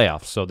 Jacksonville in the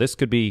playoffs, so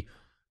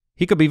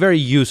he could be very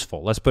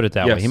useful. Let's put it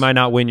that way. He might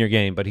not win your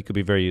game, but he could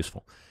be very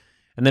useful.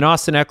 And then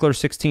Austin Eckler,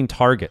 16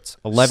 targets,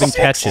 11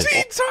 catches.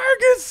 16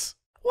 targets?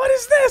 What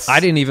is this? I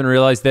didn't even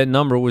realize that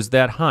number was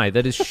that high.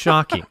 That is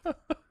shocking.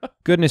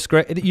 Goodness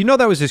gracious. You know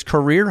that was his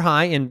career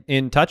high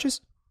in touches?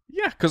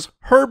 Yeah, because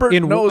Herbert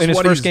knows his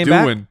what first he's game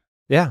doing. Back?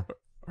 Yeah.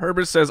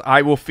 Herbert says,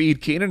 I will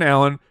feed Keenan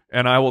Allen,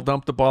 and I will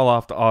dump the ball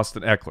off to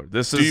Austin Eckler.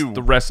 This is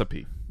the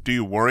recipe. Do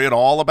you worry at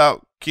all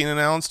about Keenan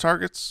Allen's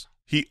targets?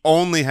 He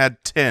only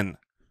had 10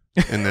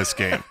 in this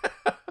game.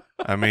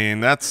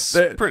 That's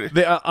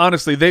pretty.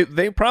 Honestly,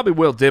 they probably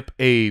will dip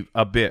a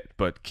bit,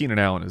 but Keenan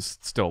Allen is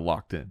still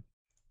locked in.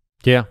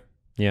 Yeah.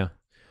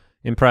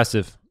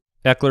 Impressive.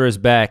 Eckler is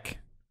back.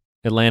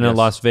 Atlanta,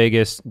 Las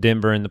Vegas,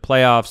 Denver in the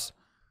playoffs.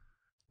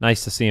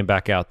 Nice to see him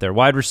back out there.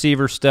 Wide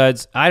receiver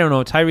studs. I don't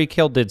know. Tyreek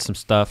Hill did some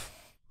stuff.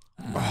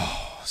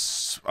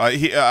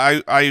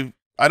 I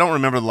I don't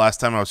remember the last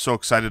time I was so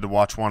excited to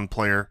watch one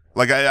player.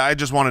 Like, I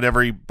just wanted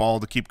every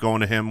ball to keep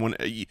going to him. When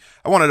I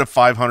wanted a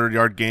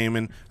 500-yard game,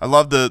 and I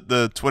love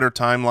the Twitter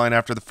timeline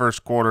after the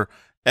first quarter.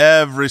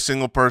 Every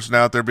single person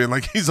out there being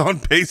like, he's on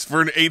pace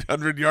for an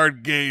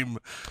 800-yard game.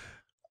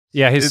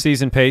 Yeah, his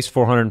season pace,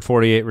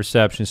 448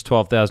 receptions,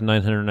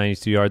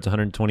 12,992 yards,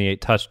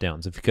 128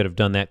 touchdowns. If he could have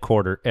done that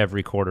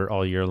every quarter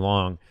all year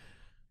long.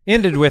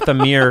 Ended with a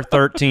mere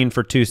 13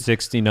 for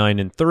 269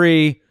 and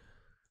 3.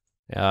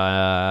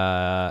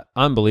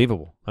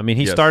 Unbelievable. I mean,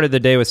 he started the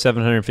day with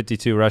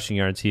 752 rushing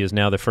yards. He is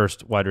now the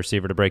first wide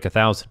receiver to break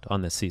 1,000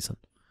 on this season.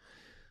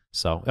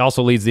 So, he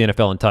also leads the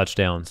NFL in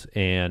touchdowns,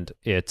 and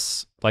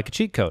it's like a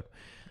cheat code.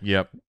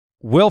 Yep.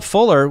 Will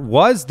Fuller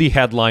was the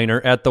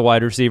headliner at the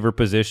wide receiver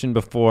position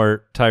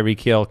before Tyreek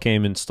Hill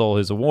came and stole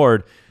his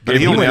award. But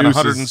he only had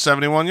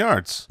 171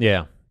 yards.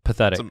 Yeah,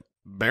 pathetic. It's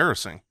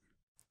embarrassing.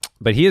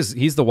 But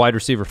he's the wide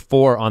receiver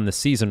 4 on the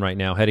season right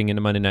now, heading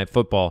into Monday Night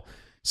Football.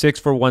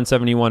 6 for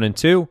 171 and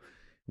 2.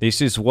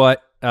 This is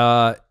what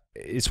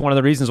it's one of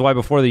the reasons why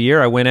before the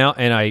year I went out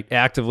and I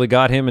actively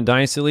got him in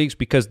dynasty leagues,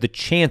 because the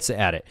chance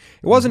at it.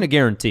 It wasn't a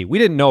guarantee. We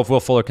didn't know if Will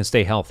Fuller can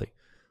stay healthy.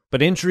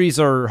 But injuries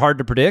are hard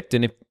to predict,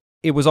 and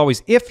it was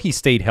always if he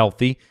stayed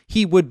healthy,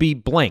 he would be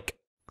blank.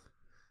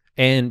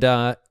 And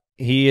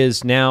he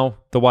is now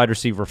the wide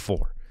receiver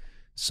 4.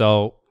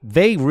 So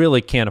they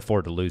really can't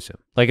afford to lose him.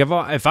 Like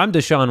if I'm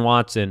Deshaun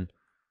Watson,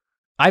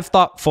 I've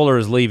thought Fuller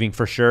is leaving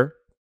for sure.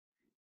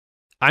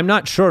 I'm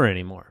not sure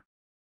anymore.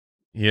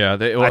 Yeah,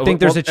 I think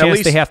there's a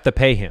chance they have to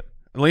pay him.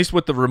 At least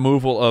with the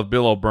removal of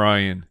Bill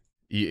O'Brien,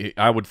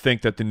 I would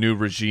think that the new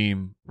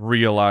regime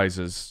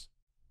realizes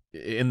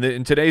in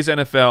today's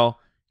NFL,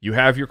 you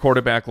have your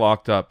quarterback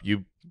locked up.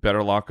 You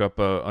better lock up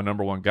a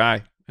 #1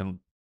 guy. And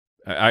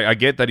I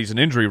get that he's an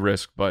injury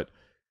risk, but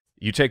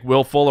you take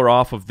Will Fuller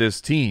off of this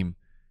team,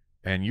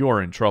 and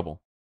you're in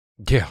trouble.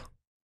 Yeah.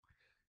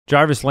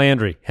 Jarvis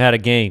Landry had a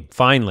game,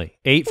 finally.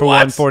 8 for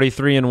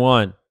 143 and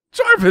 1.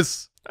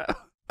 Jarvis!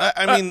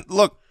 I mean,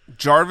 look,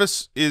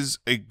 Jarvis is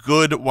a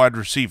good wide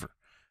receiver,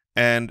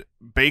 and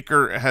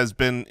Baker has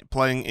been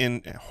playing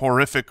in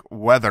horrific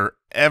weather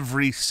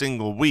every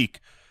single week.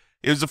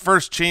 It was the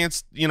first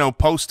chance,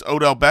 post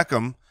Odell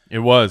Beckham. It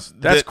was.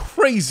 That's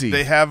crazy.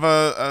 They have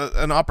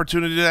an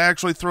opportunity to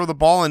actually throw the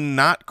ball in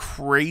not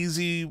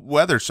crazy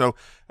weather. So,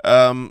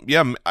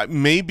 yeah,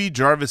 maybe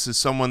Jarvis is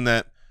someone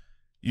that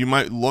you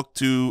might look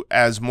to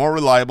as more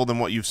reliable than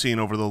what you've seen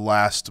over the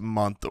last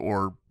month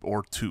or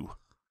two.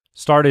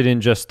 Started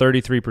in just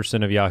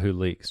 33% of Yahoo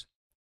leagues.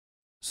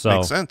 So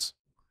makes sense.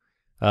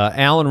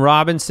 Allen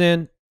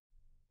Robinson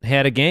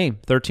had a game,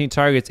 13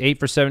 targets, 8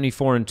 for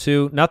 74 and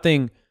 2.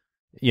 Nothing,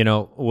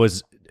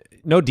 was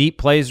no deep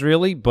plays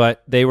really,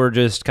 but they were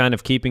just kind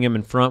of keeping him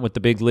in front with the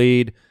big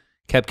lead.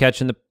 Kept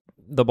catching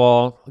the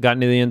ball, got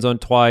into the end zone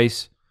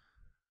twice.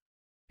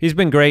 He's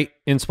been great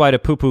in spite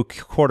of poo-poo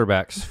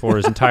quarterbacks for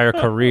his entire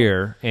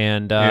career,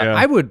 and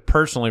I would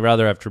personally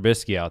rather have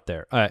Trubisky out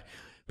there.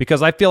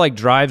 Because I feel like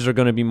drives are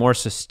going to be more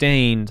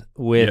sustained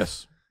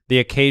with the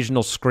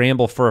occasional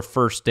scramble for a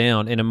first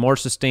down, and a more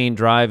sustained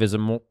drive is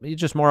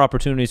just more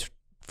opportunities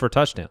for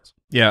touchdowns.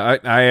 Yeah,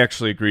 I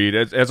actually agreed.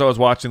 As I was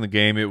watching the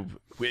game,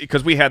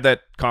 because we had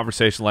that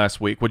conversation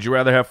last week, would you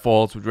rather have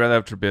Fultz? Would you rather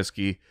have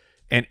Trubisky?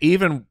 And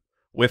even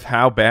with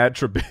how bad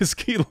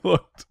Trubisky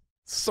looked,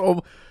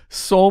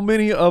 so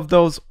many of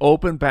those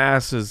open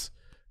passes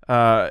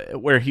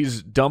where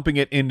he's dumping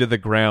it into the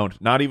ground,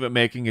 not even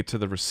making it to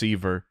the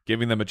receiver,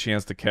 giving them a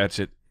chance to catch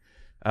it.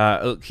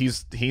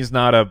 He's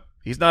not a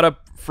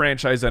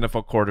franchise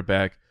NFL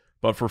quarterback,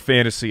 but for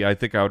fantasy, I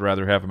think I would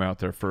rather have him out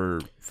there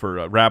for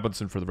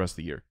Robinson for the rest of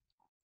the year.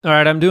 All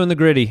right, I'm doing the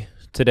gritty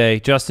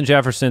today. Justin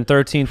Jefferson,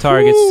 13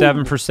 targets,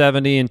 7 for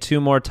 70, and 2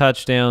 more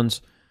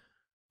touchdowns.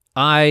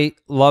 I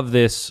love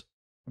this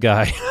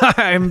guy.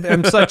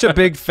 I'm such a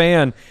big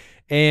fan,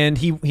 and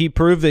he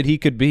proved that he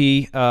could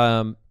be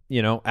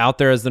out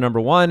there as the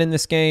 #1 in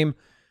this game.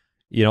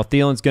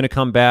 Thielen's going to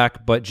come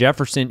back, but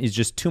Jefferson is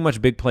just too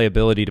much big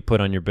playability to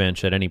put on your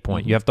bench at any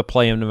point. You have to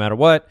play him no matter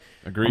what.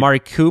 Agreed. Amari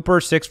Cooper,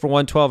 6 for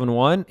 112 and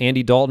 1.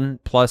 Andy Dalton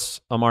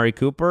plus Amari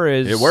Cooper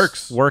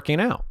is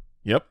working out.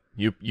 Yep.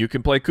 You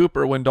can play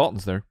Cooper when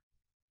Dalton's there.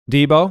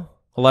 Debo,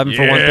 11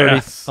 for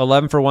 130,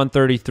 11 for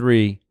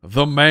 133.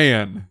 The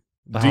man.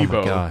 Debo. Oh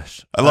my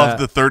gosh. I love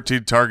the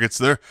 13 targets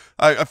there.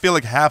 I feel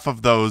like half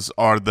of those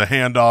are the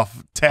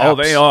handoff taps. Oh,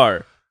 they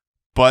are.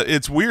 But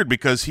it's weird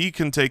because he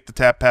can take the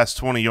tap past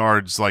 20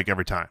 yards like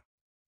every time.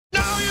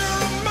 Now you're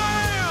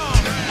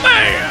a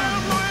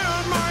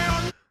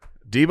man.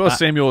 Debo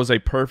Samuel is a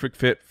perfect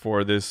fit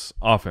for this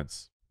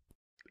offense.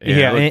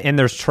 And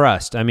there's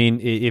trust. I mean,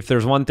 if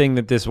there's one thing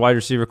that this wide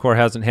receiver core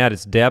hasn't had,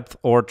 it's depth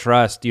or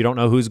trust. You don't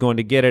know who's going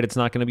to get it. It's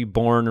not going to be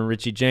Bourne or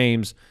Richie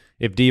James.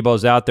 If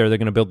Debo's out there, they're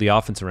going to build the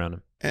offense around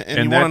him.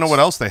 And you want to know what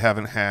else they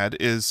haven't had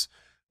is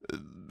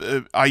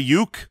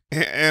Ayuk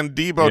and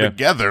Debo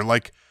together.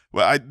 Like,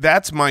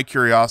 that's my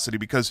curiosity,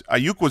 because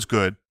Ayuk was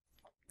good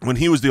when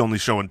he was the only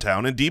show in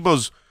town, and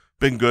Debo's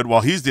been good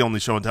while he's the only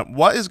show in town.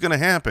 What is going to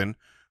happen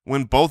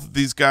when both of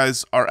these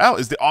guys are out?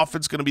 Is the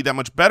offense going to be that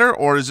much better,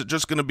 or is it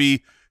just going to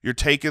be you're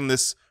taking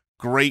this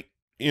great,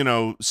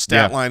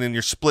 stat line and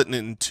you're splitting it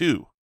in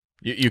two?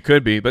 You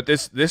could be, but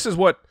this is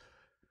what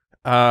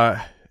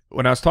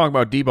when I was talking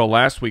about Debo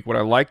last week, what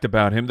I liked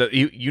about him, that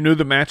you knew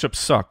the matchup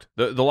sucked.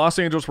 The Los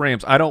Angeles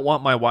Rams, I don't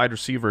want my wide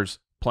receivers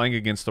playing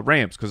against the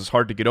Rams because it's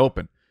hard to get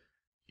open.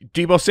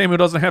 Debo Samuel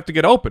doesn't have to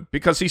get open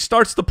because he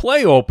starts to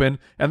play open,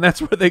 and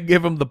that's where they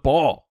give him the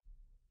ball.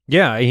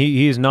 Yeah,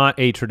 he's not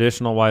a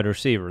traditional wide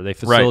receiver. They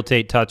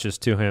facilitate touches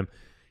to him.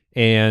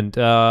 And,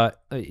 I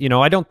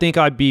don't think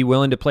I'd be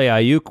willing to play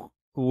Ayuk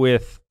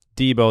with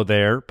Debo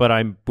there, but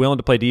I'm willing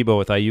to play Debo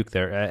with Ayuk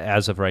there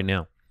as of right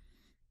now.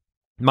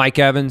 Mike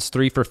Evans,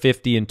 3 for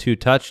 50 and 2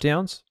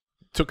 touchdowns.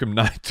 Took him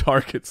 9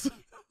 targets.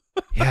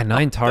 Yeah,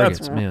 9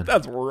 targets, man.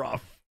 That's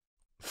rough.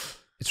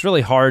 It's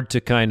really hard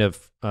to kind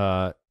of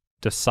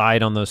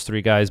decide on those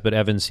 3 guys, but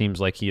Evans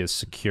seems like he is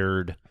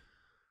secured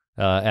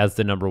as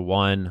the number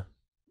 1,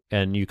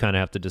 and you kind of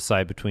have to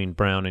decide between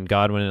Brown and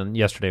Godwin, and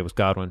yesterday was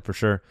Godwin for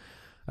sure.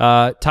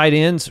 Tight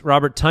ends,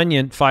 Robert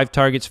Tonyan, 5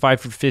 targets, 5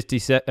 for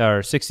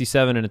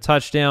 67 and a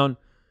touchdown.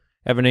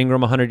 Evan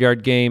Ingram,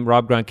 100-yard game.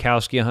 Rob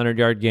Gronkowski,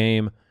 100-yard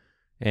game.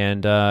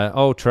 And,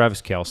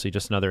 Travis Kelce,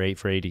 just another 8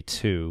 for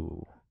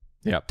 82.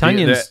 Yeah.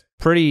 Tunyan's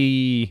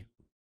pretty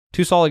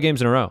 2 solid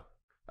games in a row.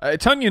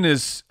 Tonyan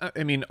is,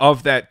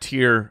 of that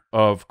tier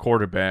of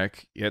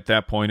quarterback, at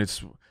that point,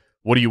 it's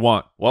what do you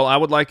want? Well, I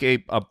would like a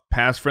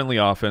pass-friendly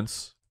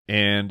offense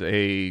and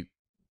a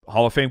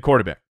Hall of Fame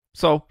quarterback.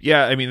 So,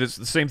 yeah, it's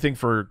the same thing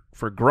for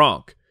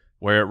Gronk,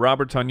 where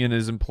Robert Tonyan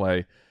is in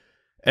play.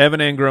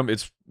 Evan Ingram,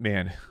 it's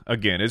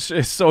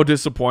so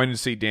disappointing to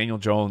see Daniel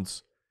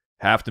Jones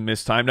have to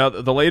miss time. Now,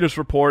 the latest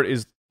report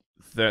is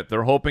that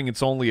they're hoping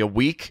it's only a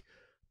week,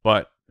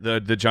 but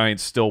the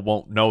Giants still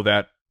won't know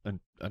that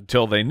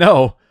until they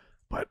know.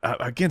 But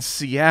against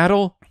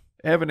Seattle,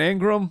 Evan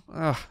Ingram,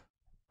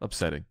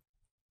 upsetting.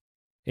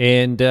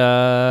 And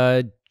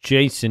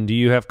Jason, do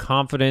you have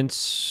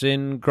confidence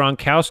in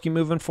Gronkowski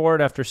moving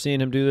forward after seeing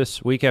him do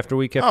this week after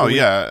week after week? Oh,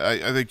 yeah.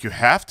 I think you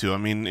have to.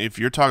 If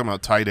you're talking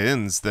about tight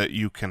ends that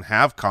you can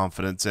have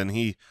confidence in,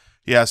 he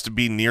has to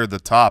be near the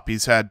top.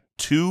 He's had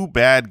 2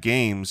 bad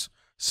games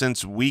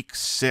since week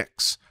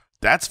 6.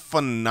 That's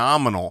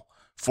phenomenal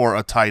for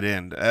a tight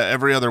end.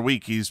 Every other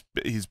week, he's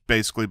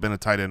basically been a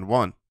tight end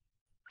 1.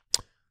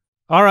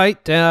 All right,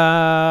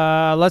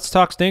 let's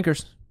talk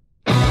stinkers.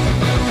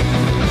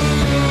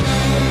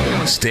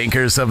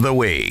 Stinkers of the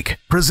Week,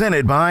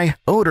 presented by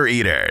Odor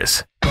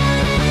Eaters.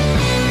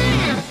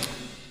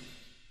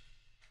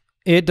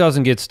 It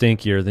doesn't get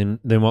stinkier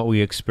than what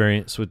we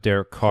experienced with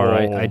Derek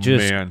Carr.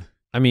 Man.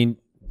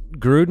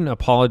 Gruden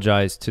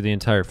apologized to the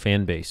entire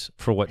fan base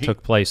for what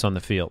took place on the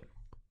field.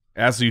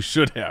 As you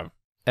should have.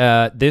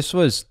 This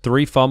was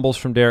 3 fumbles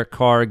from Derek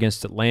Carr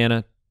against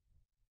Atlanta,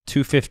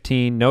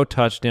 215, no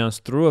touchdowns,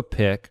 threw a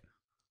pick.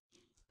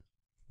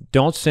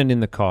 Don't send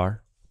in the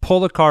car. Pull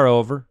the car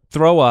over,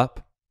 throw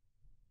up,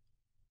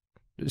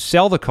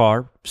 sell the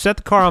car, set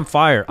the car on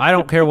fire. I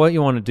don't care what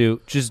you want to do.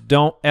 Just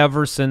don't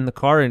ever send the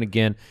car in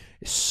again.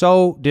 It's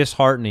so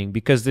disheartening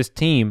because this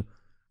team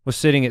was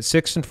sitting at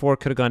 6-4,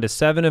 could have gone to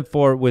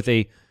 7-4 with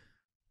a,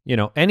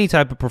 any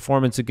type of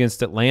performance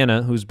against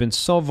Atlanta, who's been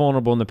so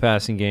vulnerable in the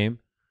passing game.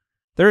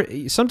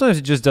 Sometimes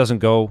it just doesn't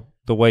go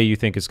the way you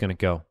think it's going to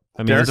go.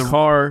 Derek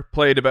Carr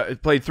played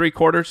 3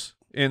 quarters,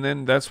 and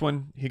then that's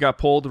when he got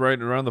pulled right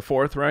around the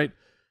 4th, right?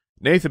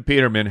 Nathan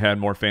Peterman had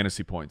more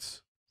fantasy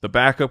points. The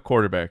backup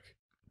quarterback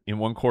in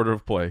 1 quarter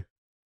of play,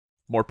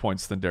 more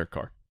points than Derek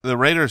Carr. The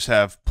Raiders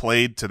have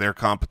played to their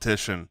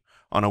competition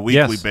on a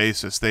weekly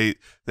basis. They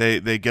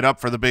get up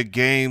for the big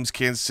games.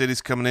 Kansas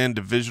City's coming in,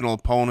 divisional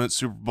opponents,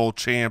 Super Bowl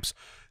champs,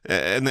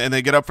 and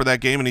they get up for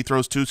that game, and he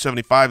throws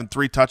 275 and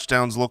 3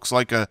 touchdowns. Looks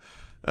like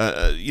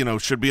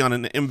should be on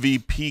an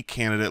MVP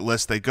candidate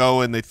list. They go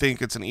and they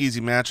think it's an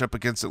easy matchup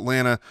against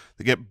Atlanta.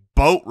 They get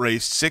boat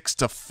raced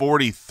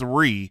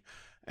 6-43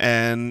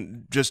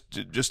 and just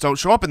don't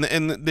show up.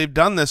 And they've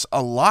done this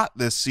a lot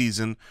this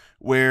season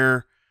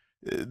where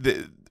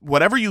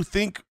whatever you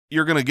think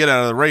you're going to get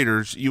out of the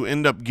Raiders, you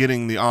end up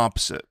getting the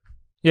opposite.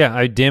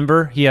 Yeah,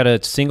 Denver, he had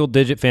a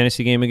single-digit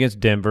fantasy game against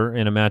Denver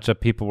in a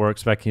matchup people were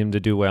expecting him to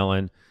do well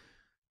in.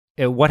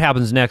 What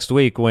happens next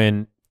week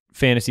when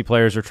fantasy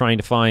players are trying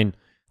to find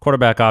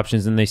quarterback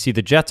options and they see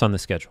the Jets on the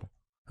schedule,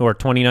 who are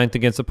 29th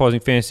against opposing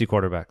fantasy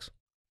quarterbacks?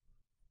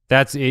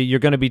 You're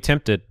going to be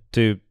tempted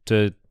to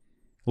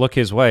look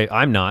his way.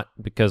 I'm not,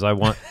 because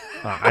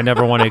I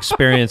never want to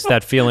experience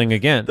that feeling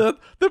again.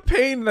 The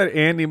pain that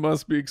Andy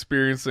must be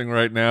experiencing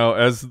right now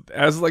as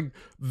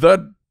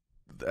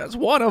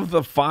one of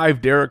the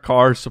 5 Derek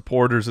Carr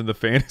supporters in the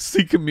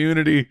fantasy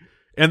community.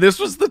 And this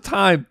was the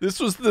time. This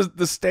was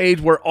the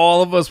stage where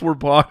all of us were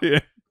bought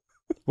in.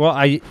 Well,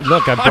 I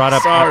brought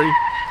up. Sorry.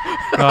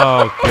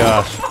 Oh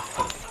gosh.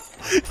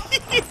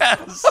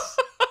 Yes.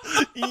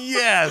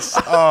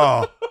 Yes.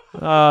 Oh.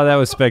 Oh, that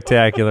was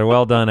spectacular.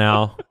 Well done,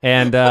 Al.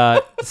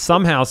 And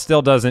somehow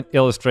still doesn't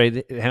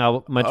illustrate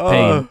how much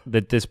pain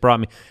that this brought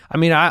me. I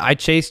mean, I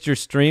chased your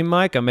stream,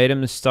 Mike. I made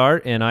him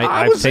start, and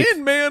I was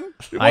in, man.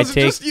 It wasn't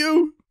just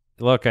you.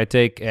 Look,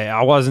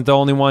 I wasn't the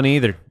only one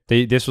either.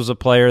 This was a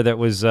player that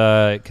was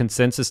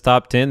consensus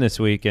top 10 this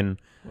week, and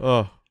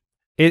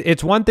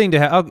it's one thing to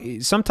have.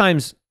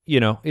 Sometimes,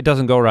 it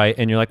doesn't go right,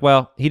 and you're like,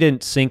 well, he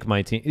didn't sink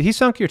my team. He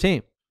sunk your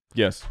team.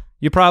 Yes.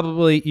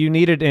 You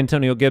needed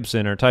Antonio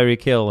Gibson or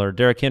Tyreek Hill or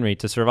Derrick Henry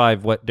to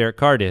survive what Derek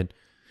Carr did,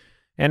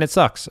 and it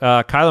sucks.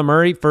 Kyler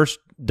Murray, first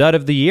dud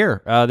of the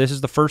year. This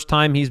is the first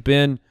time he's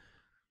been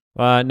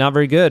not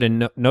very good,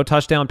 and no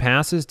touchdown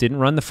passes, didn't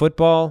run the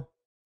football.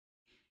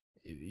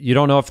 You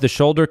don't know if the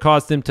shoulder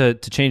caused them to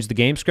change the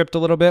game script a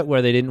little bit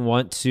where they didn't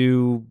want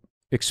to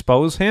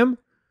expose him,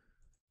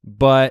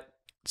 but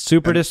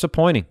super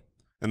disappointing.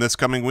 And this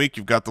coming week,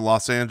 you've got the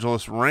Los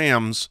Angeles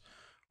Rams.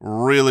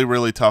 Really,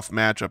 really tough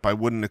matchup. I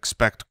wouldn't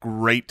expect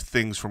great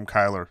things from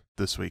Kyler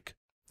this week.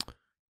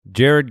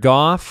 Jared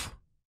Goff.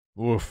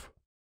 Oof.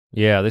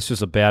 Yeah, this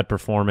was a bad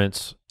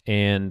performance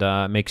and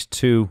makes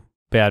 2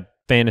 bad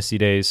fantasy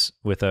days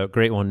with a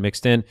great one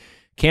mixed in.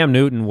 Cam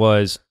Newton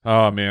was...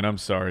 Oh, man, I'm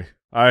sorry.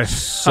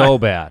 So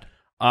bad.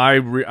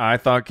 I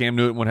thought Cam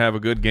Newton would have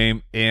a good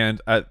game,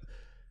 and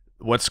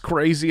what's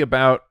crazy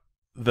about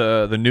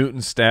the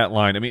Newton stat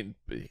line, I mean,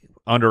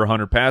 under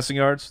 100 passing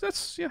yards,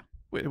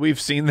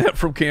 we've seen that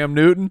from Cam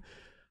Newton.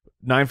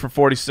 9 for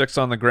 46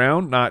 on the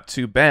ground, not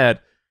too bad.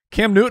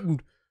 Cam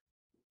Newton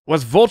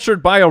was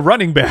vultured by a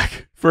running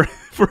back for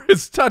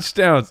his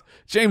touchdowns.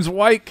 James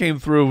White came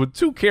through with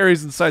 2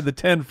 carries inside the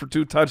 10 for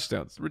 2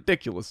 touchdowns.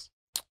 Ridiculous.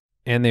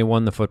 And they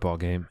won the football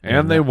game.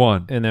 And they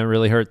won. And that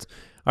really hurts.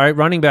 All right,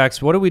 running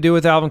backs. What do we do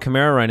with Alvin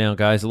Kamara right now,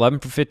 guys? 11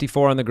 for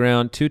 54 on the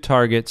ground, 2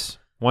 targets,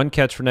 1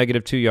 catch for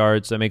 -2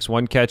 yards. That makes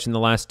 1 catch in the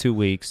last 2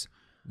 weeks.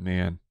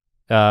 Man.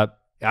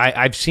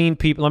 I've seen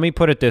people, let me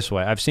put it this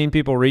way. I've seen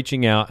people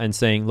reaching out and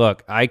saying,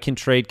 look, I can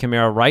trade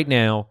Kamara right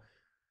now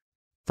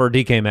for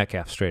DK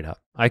Metcalf straight up.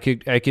 I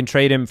can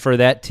trade him for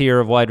that tier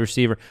of wide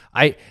receiver.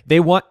 They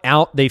want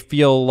out. They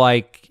feel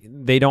like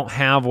they don't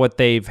have what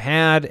they've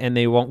had and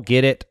they won't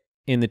get it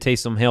in the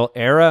Taysom Hill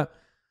era.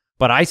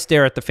 But I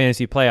stare at the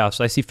fantasy playoffs.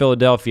 I see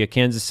Philadelphia,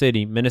 Kansas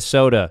City,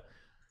 Minnesota,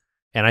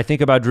 and I think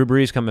about Drew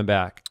Brees coming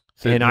back.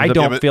 And I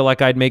don't feel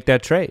like I'd make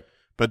that trade.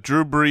 But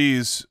Drew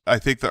Brees, I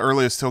think the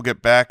earliest he'll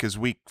get back is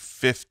week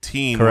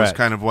 15. Correct. Was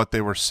kind of what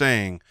they were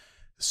saying.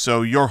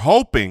 So you're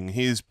hoping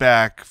he's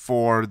back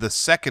for the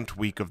 2nd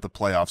week of the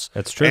playoffs.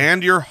 That's true.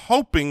 And you're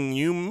hoping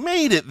you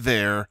made it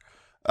there,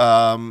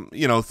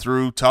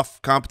 through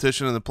tough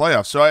competition in the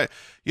playoffs. So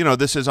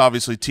this is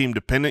obviously team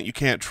dependent. You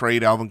can't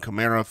trade Alvin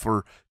Kamara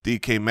for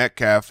DK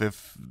Metcalf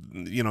if,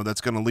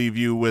 that's going to leave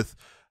you with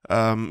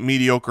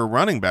mediocre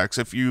running backs.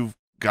 If you've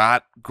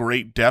got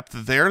great depth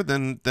there,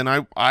 then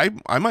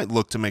I might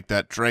look to make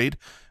that trade.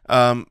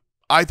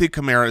 I think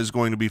Kamara is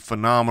going to be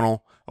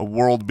phenomenal, a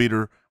world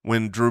beater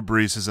when Drew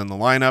Brees is in the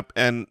lineup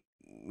and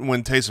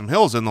when Taysom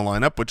Hill is in the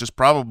lineup, which is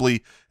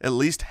probably at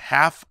least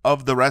half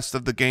of the rest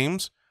of the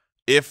games,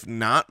 if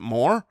not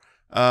more.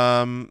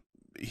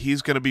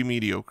 He's going to be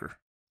mediocre.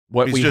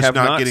 He's just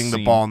not getting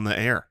the ball in the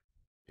air.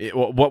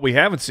 What we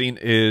haven't seen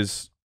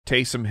is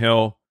Taysom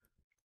Hill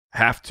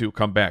have to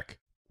come back.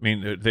 I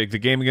mean, the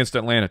game against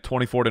Atlanta,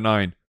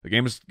 24-9. The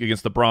game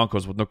against the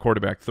Broncos with no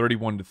quarterback,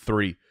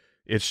 31-3.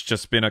 It's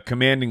just been a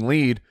commanding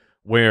lead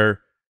where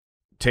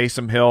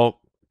Taysom Hill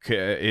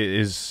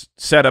is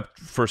set up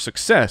for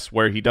success,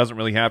 where he doesn't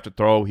really have to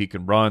throw. He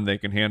can run. They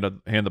can hand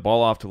the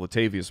ball off to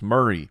Latavius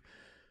Murray.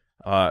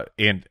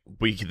 And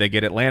they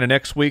get Atlanta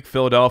next week,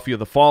 Philadelphia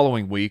the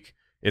following week.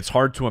 It's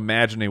hard to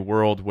imagine a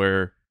world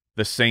where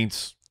the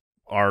Saints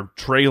are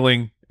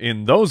trailing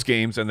in those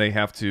games and they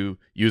have to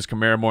use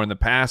Kamara more in the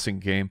passing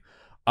game.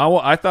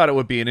 I thought it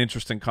would be an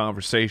interesting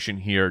conversation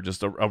here,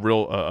 just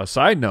a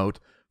side note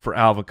for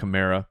Alvin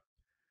Kamara,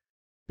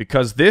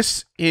 because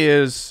this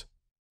is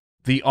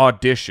the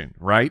audition,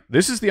 right?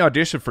 This is the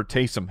audition for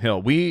Taysom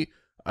Hill.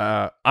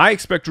 I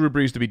expect Drew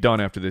Brees to be done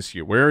after this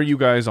year. Where are you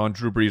guys on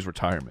Drew Brees'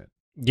 retirement?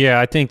 Yeah,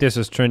 I think this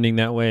is trending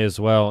that way as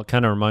well. It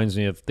kind of reminds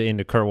me of the end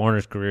of Kurt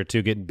Warner's career,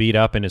 too, getting beat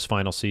up in his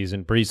final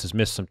season. Brees has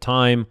missed some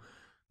time,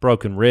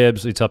 broken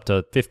ribs. It's up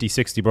to 50,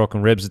 60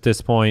 broken ribs at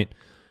this point.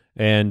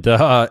 And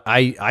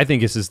I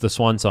think this is the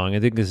swan song. I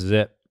think this is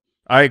it.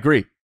 I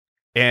agree.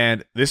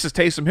 And this is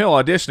Taysom Hill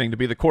auditioning to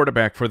be the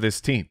quarterback for this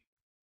team.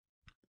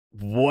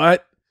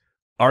 What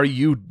are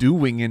you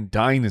doing in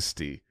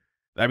Dynasty?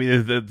 I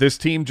mean, this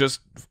team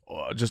just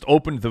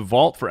opened the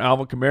vault for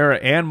Alvin Kamara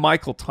and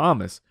Michael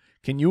Thomas.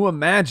 Can you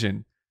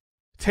imagine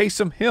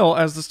Taysom Hill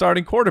as the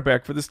starting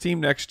quarterback for this team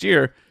next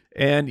year,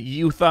 and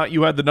you thought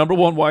you had the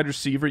 #1 wide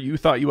receiver, you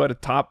thought you had a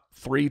top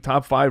 3,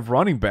 top 5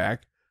 running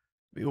back?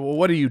 Well,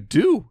 what do you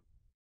do?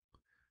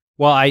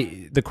 Well,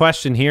 the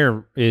question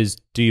here is,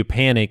 do you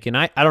panic? And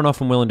I don't know if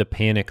I'm willing to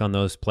panic on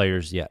those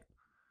players yet.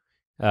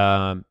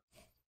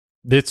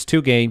 It's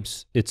 2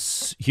 games.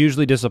 It's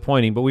hugely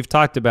disappointing, but we've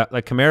talked about,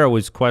 like, Kamara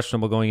was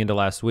questionable going into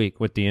last week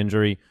with the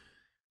injury.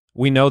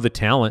 We know the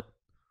talent.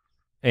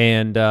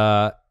 And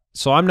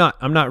so I'm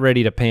not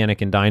ready to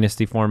panic in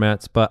dynasty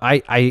formats, but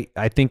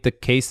I think the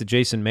case that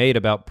Jason made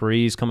about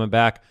Breeze coming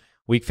back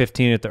week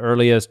 15 at the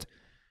earliest,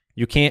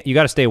 you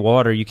got to stay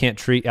water. You can't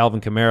treat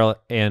Alvin Kamara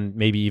and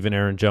maybe even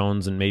Aaron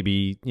Jones and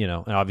maybe,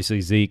 and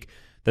obviously Zeke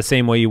the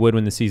same way you would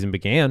when the season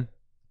began.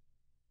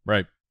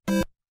 Right.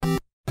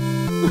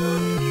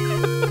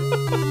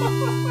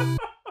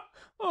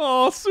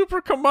 Oh,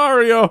 Super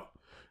Camario.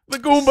 The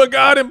Goomba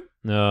got him.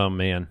 Oh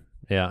man.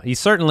 Yeah. He's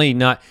certainly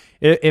not,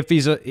 if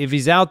he's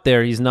out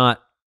there, he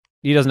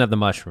doesn't have the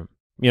mushroom.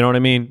 You know what I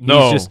mean?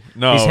 No, he's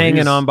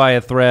hanging on by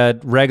a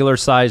thread, regular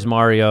sized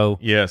Mario.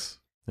 Yes.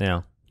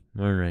 Yeah.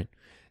 All right.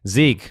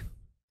 Zeke.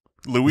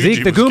 Luigi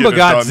Zeke, the was Goomba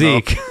got done,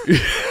 Zeke.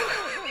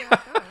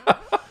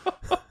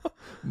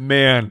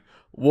 Man,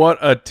 what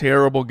a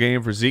terrible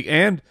game for Zeke.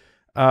 And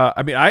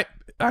I mean, I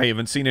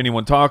haven't seen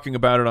anyone talking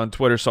about it on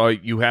Twitter, so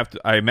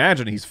I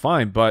imagine he's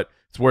fine, but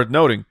it's worth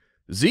noting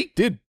Zeke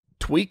did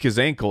tweak his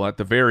ankle at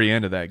the very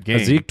end of that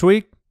game. A Zeke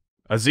tweak?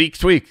 A Zeke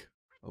tweak.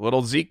 A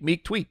little Zeke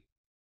meek tweak.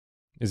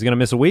 Is he going to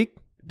miss a week?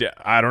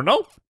 I don't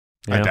know.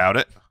 Yeah. I doubt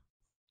it.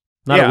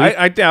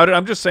 I doubt it.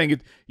 I'm just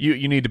saying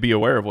you need to be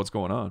aware of what's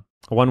going on.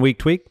 A 1 week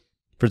tweak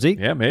for Zeke?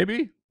 Yeah,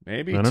 maybe.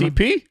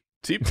 TP?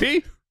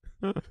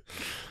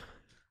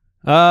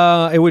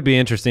 It would be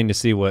interesting to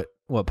see what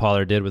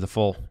Pollard did with a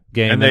full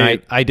game.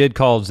 And I did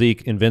call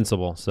Zeke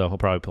invincible, so he'll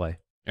probably play.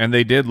 And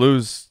they did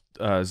lose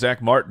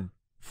Zach Martin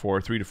for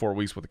 3 to 4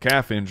 weeks with a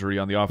calf injury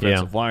on the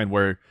offensive line,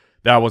 where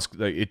that was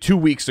 2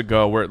 weeks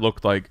ago, where it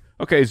looked like,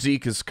 okay,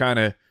 Zeke is kind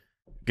of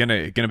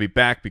gonna be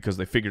back because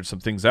they figured some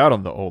things out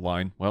on the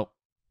O-line. Well,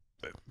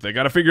 they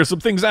got to figure some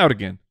things out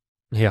again.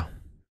 Yeah.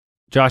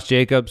 Josh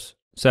Jacobs,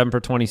 7 for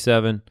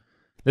 27.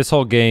 This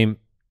whole game,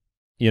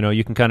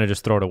 you can kind of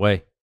just throw it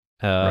away.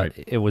 Right.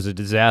 It was a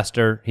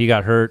disaster. He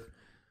got hurt.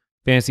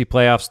 Fantasy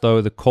playoffs, though,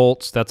 the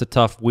Colts, that's a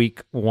tough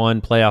week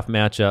 1 playoff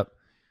matchup.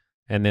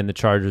 And then the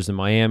Chargers in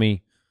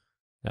Miami.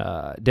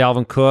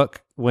 Dalvin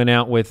Cook went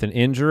out with an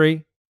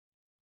injury,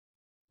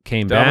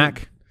 came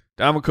back.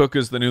 Dalvin Cook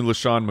is the new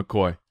LaShawn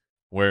McCoy,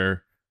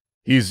 where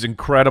he's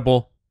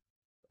incredible.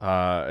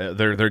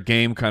 Their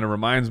game kind of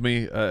reminds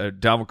me,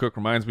 Dalvin Cook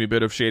reminds me a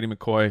bit of Shady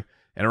McCoy,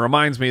 and it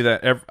reminds me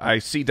that I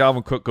see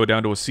Dalvin Cook go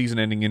down to a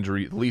season-ending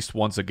injury at least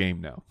once a game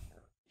now.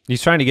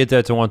 He's trying to get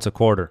that to once a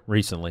quarter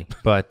recently.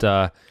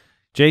 But,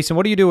 Jason,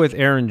 what do you do with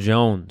Aaron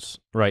Jones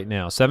right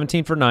now?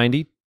 17 for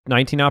 90,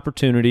 19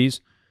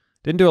 opportunities.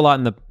 Didn't do a lot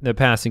in the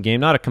passing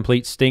game. Not a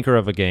complete stinker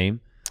of a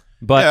game.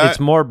 But it's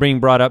more being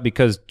brought up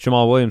because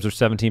Jamal Williams was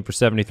 17 for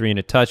 73 and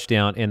a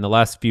touchdown. In the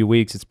last few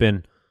weeks, it's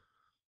been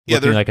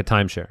looking like a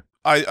timeshare.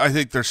 I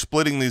think they're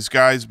splitting these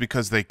guys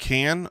because they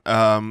can.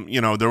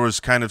 There was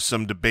kind of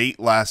some debate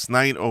last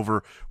night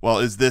over, well,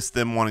 is this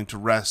them wanting to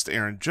rest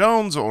Aaron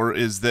Jones, or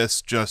is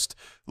this just,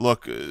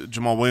 look,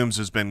 Jamal Williams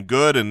has been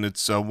good and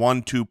it's a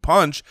 1-2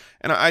 punch?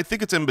 And I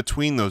think it's in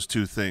between those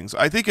two things.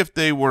 I think if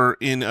they were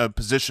in a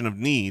position of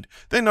need,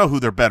 they know who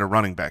their better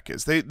running back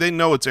is. They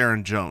know it's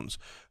Aaron Jones.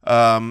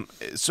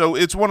 So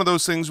it's one of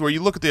those things where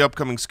you look at the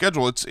upcoming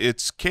schedule,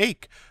 it's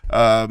cake.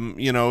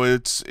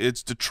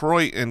 It's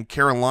Detroit and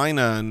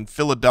Carolina and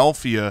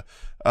Philadelphia.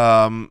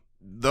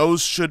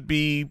 Those should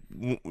be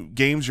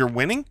games you're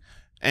winning,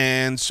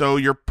 and so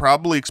you're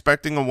probably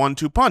expecting a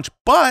 1-2 punch.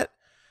 But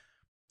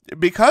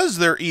because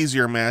they're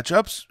easier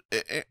matchups,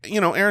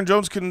 Aaron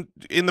Jones can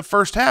in the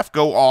first half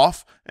go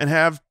off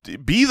and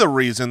be the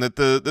reason that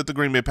the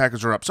Green Bay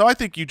Packers are up. So I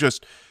think you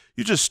just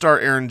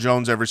start Aaron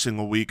Jones every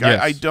single week. Yes.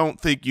 I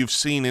don't think you've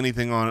seen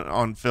anything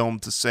on film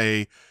to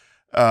say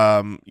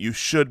you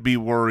should be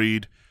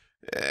worried.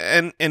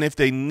 And if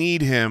they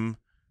need him,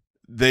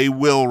 they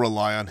will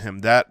rely on him.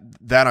 That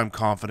I'm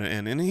confident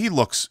in. And he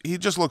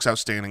just looks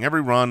outstanding.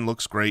 Every run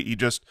looks great. He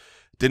just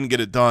didn't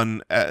get it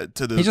done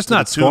He's just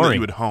not scoring. that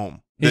you would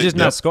home. He's just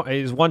not scoring.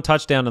 He's 1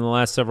 touchdown in the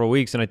last several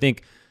weeks, and I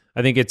think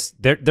it's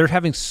they're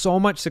having so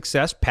much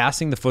success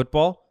passing the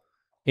football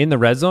in the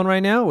red zone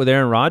right now with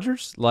Aaron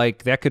Rodgers.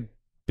 Like, that could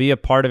be a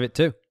part of it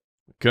too.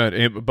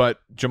 Good, but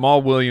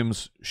Jamal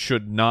Williams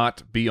should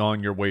not be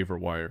on your waiver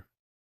wire.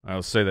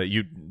 I'll say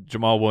that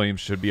Jamal Williams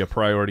should be a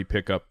priority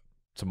pickup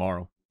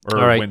tomorrow or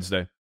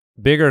Wednesday.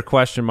 Bigger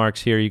question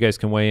marks here. You guys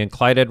can weigh in.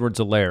 Clyde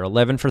Edwards-Helaire,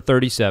 11 for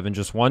 37,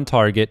 just 1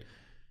 target.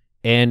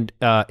 And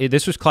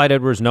this was Clyde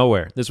Edwards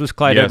nowhere. This was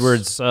Clyde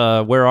Edwards,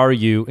 where are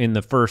you in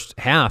the first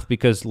half,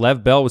 because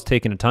Lev Bell was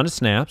taking a ton of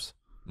snaps.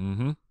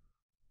 Mm-hmm.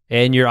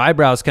 And your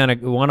eyebrows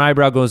one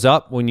eyebrow goes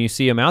up when you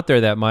see him out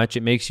there that much.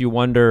 It makes you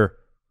wonder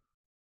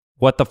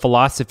what the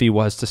philosophy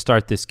was to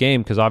start this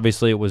game, because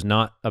obviously it was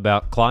not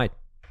about Clyde.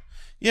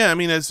 Yeah, I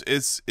mean,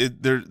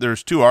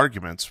 there's 2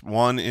 arguments.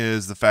 One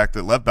is the fact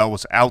that Lev Bell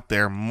was out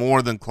there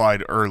more than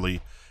Clyde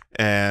early,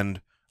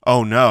 and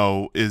oh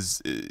no,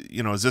 is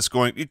this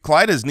going?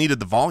 Clyde has needed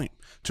the volume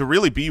to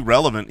really be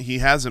relevant. He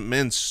hasn't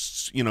been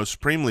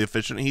supremely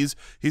efficient. He's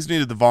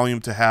needed the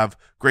volume to have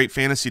great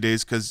fantasy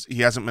days because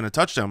he hasn't been a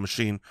touchdown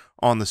machine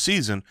on the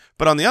season.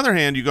 But on the other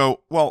hand, you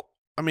go, well,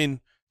 I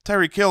mean,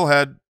 Tyreek Hill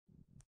had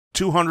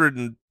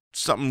 200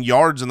 something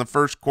yards in the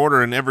first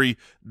quarter, and every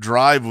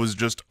drive was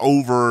just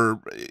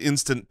over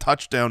instant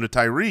touchdown to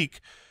Tyreek.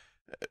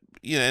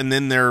 And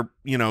then they're,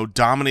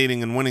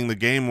 dominating and winning the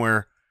game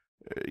where,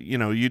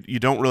 you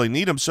don't really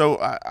need him. So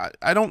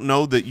I don't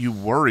know that you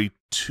worry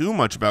too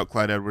much about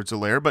Clyde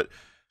Edwards-Helaire, but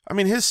I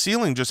mean, his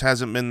ceiling just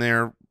hasn't been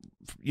there,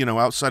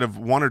 outside of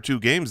 1 or 2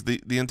 games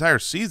the entire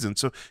season.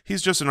 So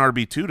he's just an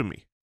RB2 to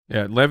me.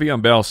 Yeah,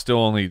 Le'Veon Bell still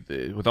only,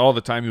 with all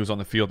the time he was on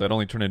the field, that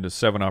only turned into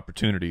 7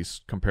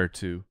 opportunities compared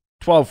to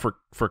 12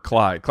 for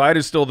Clyde. Clyde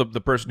is still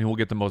the person who will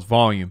get the most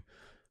volume,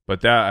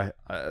 but that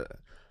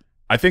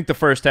I think the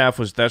first half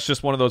that's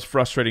just one of those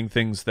frustrating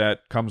things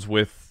that comes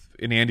with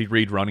an Andy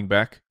Reid running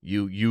back.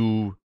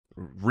 You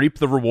reap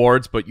the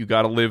rewards, but you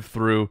got to live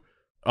through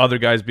other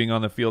guys being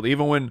on the field.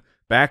 Even when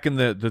back in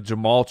the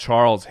Jamal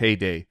Charles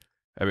heyday,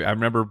 I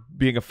remember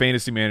being a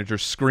fantasy manager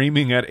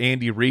screaming at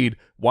Andy Reid,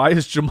 why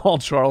is Jamal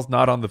Charles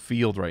not on the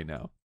field right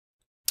now?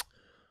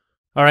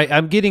 All right,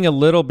 I'm getting a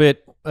little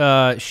bit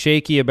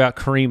shaky about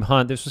Kareem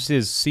Hunt. This was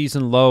his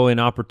season low in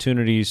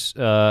opportunities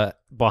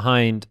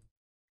behind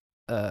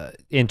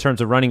in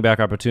terms of running back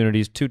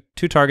opportunities. Two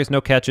targets,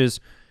 no catches.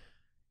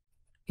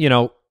 He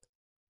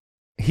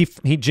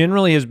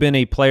generally has been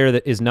a player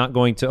that is not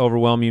going to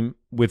overwhelm you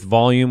with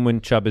volume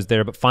when Chubb is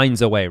there, but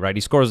finds a way, right?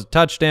 He scores a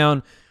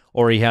touchdown,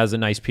 or he has a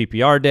nice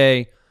PPR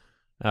day.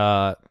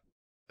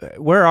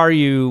 Where are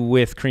you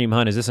with Kareem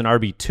Hunt? Is this an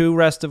RB2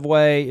 rest of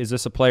way? Is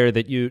this a player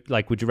that you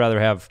like? Would you rather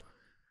have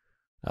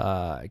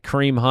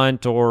Kareem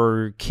Hunt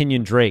or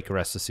Kenyon Drake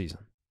rest of the season?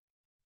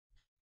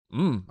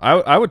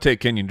 I would take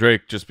Kenyon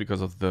Drake just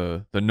because of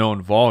the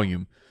known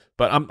volume,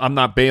 but I'm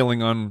not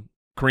bailing on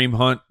Kareem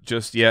Hunt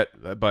just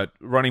yet. But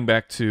running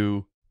back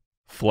to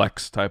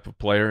flex type of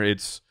player,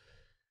 it's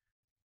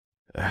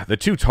the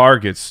 2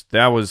 targets.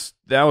 That was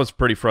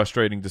pretty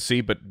frustrating to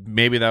see, but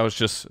maybe that was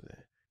just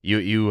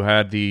you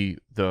had the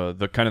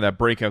kind of that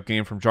breakout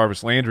game from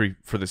Jarvis Landry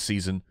for the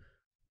season.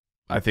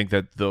 I think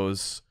that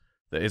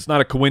it's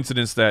not a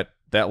coincidence that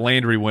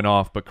Landry went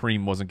off, but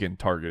Kareem wasn't getting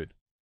targeted.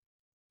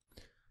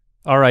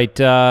 All right,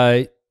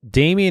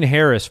 Damian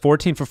Harris,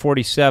 14 for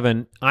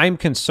 47. I'm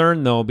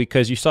concerned, though,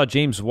 because you saw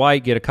James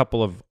White get a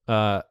couple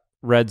of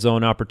red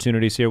zone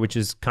opportunities here, which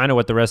is kind of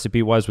what the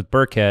recipe was with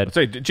Burkhead. I'd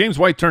say James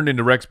White turned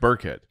into Rex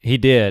Burkhead. He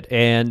did,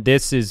 and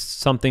this is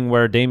something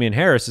where Damian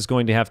Harris is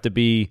going to have to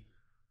be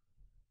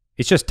 –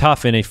 it's just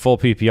tough in a full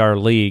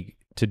PPR league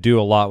to do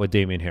a lot with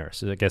Damian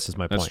Harris, I guess is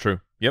my point. That's true.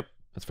 Yep,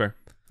 that's fair.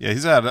 Yeah,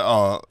 he's had,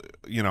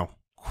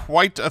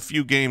 quite a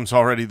few games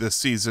already this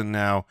season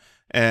now.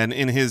 And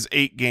in his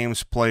 8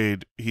 games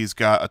played, he's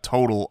got a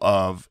total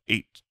of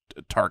 8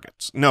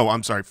 targets. No,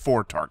 I'm sorry,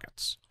 4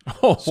 targets.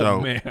 Oh, so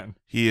man.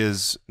 He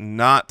is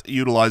not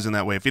utilizing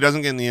that way. If he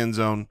doesn't get in the end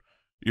zone,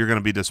 you're going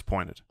to be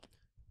disappointed.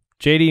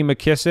 J.D.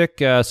 McKissick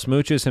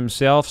smooches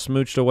himself,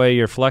 smooched away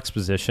your flex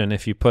position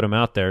if you put him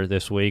out there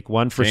this week.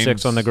 1 for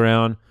 6 on the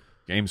ground.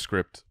 Game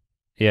script.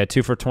 Yeah,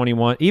 2 for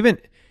 21.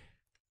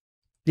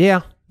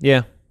 Yeah.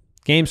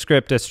 Game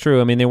script, that's true.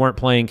 I mean, they weren't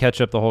playing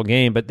catch-up the whole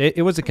game, but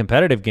it was a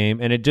competitive game,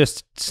 and it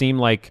just seemed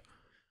like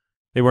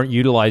they weren't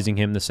utilizing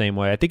him the same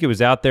way. I think it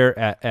was out there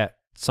at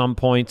some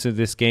points of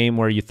this game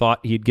where you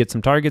thought he'd get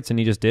some targets, and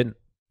he just didn't.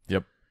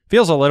 Yep.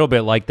 Feels a little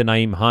bit like the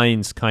Nyheim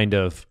Hines kind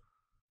of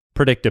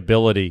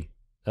predictability,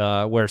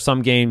 where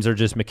some games are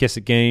just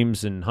McKissick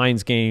games and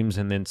Hines games,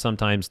 and then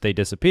sometimes they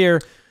disappear,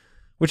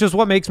 which is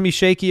what makes me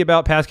shaky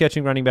about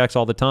pass-catching running backs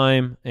all the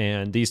time,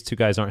 and these 2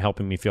 guys aren't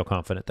helping me feel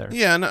confident there.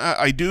 Yeah, and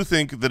I do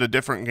think that a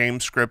different game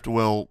script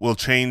will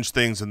change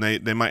things, and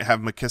they might have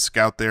McKissick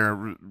out there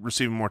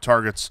receiving more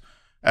targets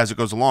as it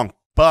goes along.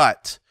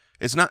 But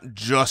it's not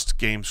just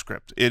game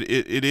script.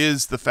 It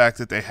is the fact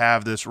that they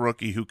have this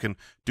rookie who can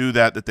do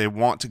that they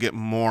want to get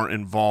more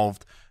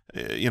involved.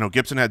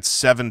 Gibson had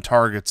 7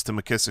 targets to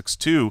McKissick's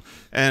 2,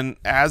 and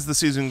as the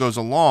season goes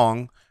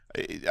along,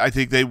 I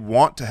think they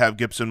want to have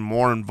Gibson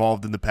more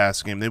involved in the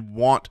passing game. They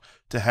want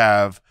to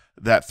have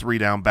that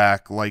 3-down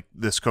back like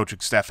this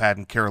coaching staff had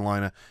in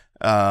Carolina.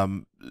 Every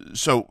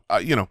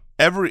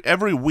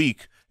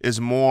week is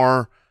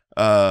more,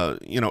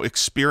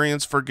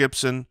 experience for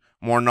Gibson,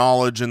 more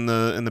knowledge in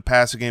the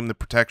passing game, the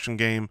protection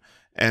game,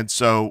 and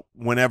so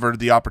whenever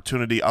the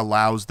opportunity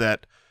allows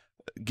that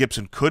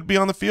Gibson could be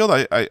on the field,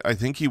 I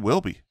think he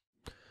will be.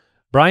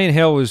 Brian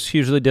Hill was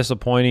hugely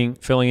disappointing,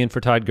 filling in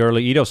for Todd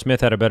Gurley. Ito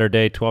Smith had a better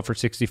day, 12 for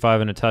 65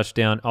 and a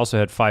touchdown. Also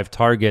had 5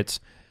 targets.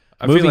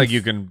 I feel like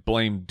you can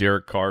blame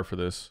Derek Carr for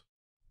this.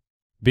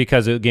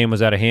 Because the game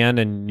was out of hand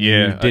and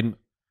you didn't.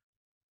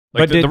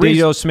 Like but did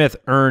Ito Smith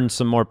earn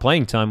some more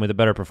playing time with a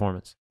better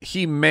performance?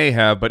 He may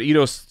have, but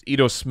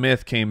Ito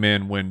Smith came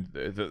in when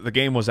the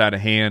game was out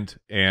of hand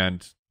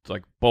and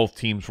like both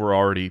teams were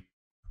already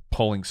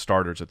pulling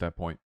starters at that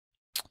point.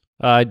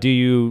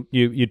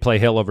 You'd play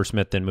Hill over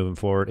Smith then moving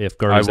forward if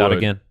Gurley's out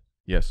again?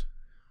 Yes.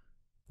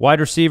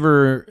 Wide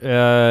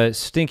receiver,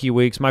 stinky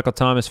weeks. Michael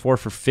Thomas, 4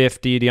 for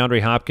 50.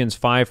 DeAndre Hopkins,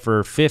 5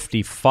 for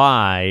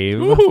 55.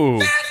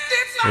 Ooh.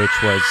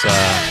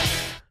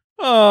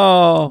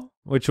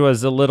 Which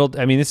was a little.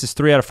 I mean, this is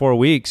 3 out of 4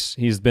 weeks.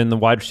 He's been the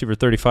wide receiver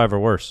 35 or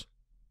worse.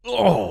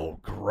 Oh,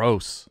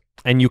 gross.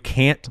 And you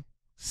can't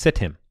sit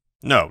him.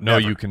 No, No,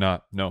 never. you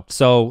cannot. No.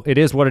 So it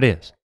is what it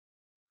is.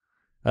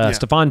 Yeah.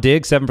 Stephon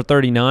Diggs, 7 for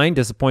 39.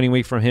 Disappointing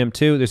week from him,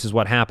 too. This is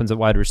what happens at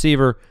wide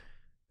receiver.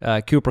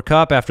 Cooper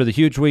Kupp, after the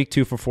huge week,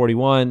 2 for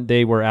 41.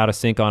 They were out of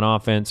sync on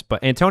offense.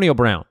 But Antonio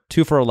Brown,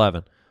 2 for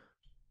 11.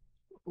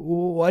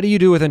 What do you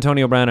do with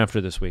Antonio Brown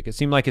after this week? It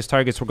seemed like his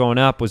targets were going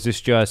up. Was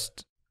this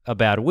just a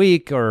bad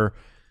week, or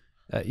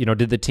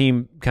did the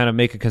team kind of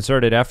make a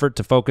concerted effort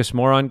to focus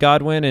more on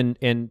Godwin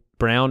and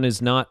Brown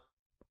is not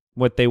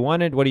what they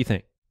wanted? What do you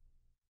think?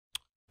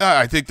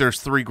 I think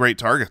there's 3 great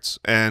targets,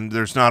 and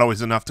there's not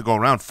always enough to go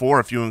around. 4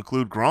 if you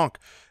include Gronk.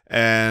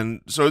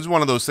 And so it's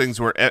one of those things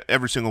where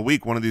every single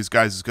week one of these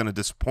guys is going to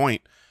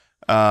disappoint.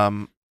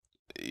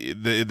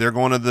 They're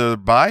going to the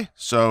bye,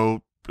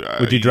 so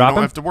would you drop him?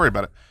 Don't have to worry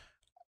about it.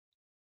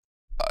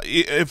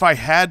 If I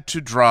had to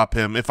drop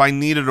him, if I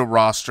needed a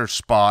roster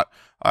spot,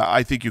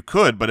 I think you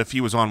could. But if he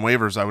was on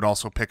waivers, I would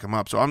also pick him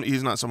up. So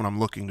he's not someone I'm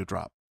looking to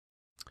drop.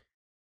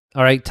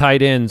 All right,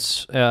 tight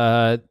ends.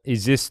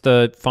 Is this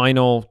the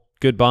final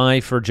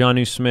goodbye for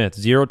Jonnu Smith?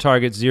 0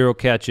 targets, 0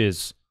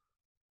 catches,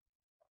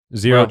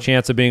 0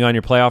 chance of being on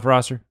your playoff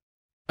roster?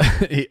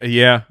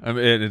 Yeah, I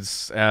mean,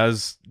 it's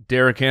as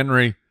Derrick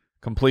Henry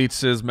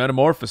completes his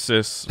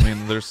metamorphosis. I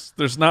mean,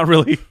 there's not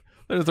really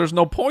there's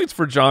no points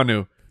for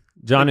Jonnu.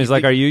 Johnny's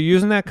like, are you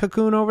using that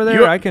cocoon over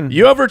there?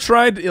 You ever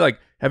tried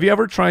have you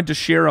ever tried to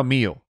share a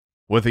meal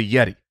with a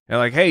Yeti? And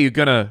like, hey, you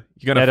gonna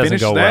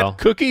finish that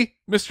cookie,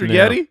 Mr.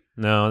 Yeti?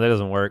 No, that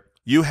doesn't work.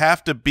 You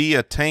have to be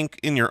a tank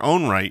in your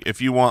own right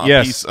if you want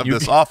a piece of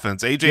this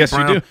offense. A.J.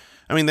 Brown, you do.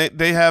 I mean,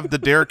 they have the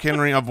Derrick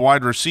Henry of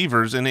wide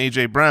receivers in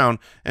A.J. Brown,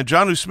 and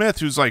Jonnu Smith,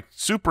 who's like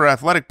super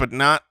athletic but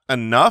not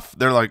enough.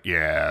 They're like,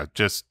 yeah,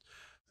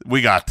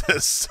 we got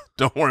this.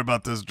 Don't worry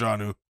about this,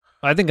 Jonnu.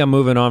 I think I'm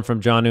moving on from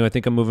Jonnu. I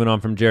think I'm moving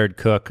on from Jared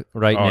Cook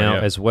now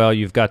as well.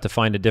 You've got to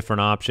find a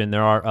different option.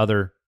 There are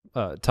other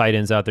tight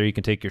ends out there you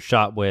can take your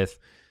shot with.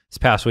 This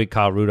past week,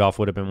 Kyle Rudolph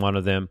would have been one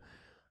of them.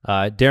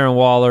 Darren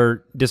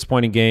Waller,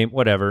 disappointing game,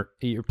 whatever.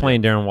 You're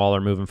playing Darren Waller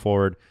moving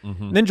forward.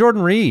 And then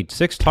Jordan Reed,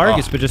 6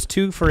 targets, but just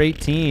 2 for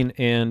 18.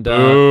 And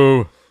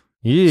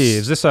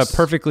is this a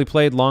perfectly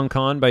played long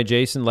con by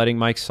Jason letting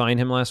Mike sign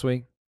him last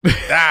week?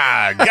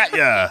 Got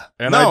ya.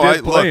 And I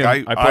did play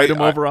him. I played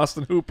him over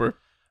Austin Hooper.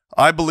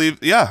 I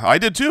believe, yeah, I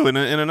did too in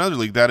another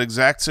league. That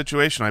exact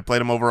situation, I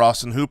played him over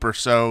Austin Hooper.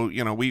 So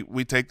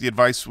we take the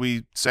advice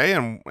we say,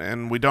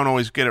 and we don't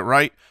always get it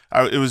right.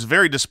 It was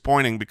very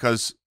disappointing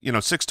because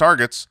 6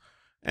 targets,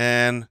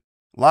 and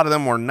a lot of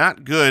them were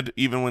not good,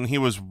 even when he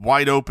was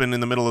wide open in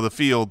the middle of the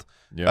field.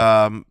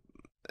 Yeah.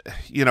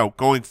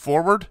 Going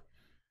forward,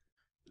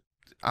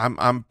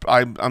 I'm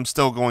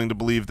still going to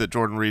believe that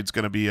Jordan Reed's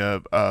going to be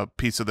a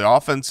piece of the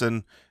offense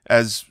and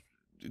as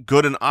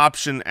good an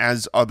option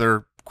as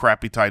other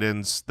crappy tight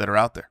ends that are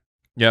out there.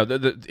 Yeah,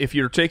 if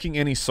you're taking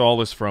any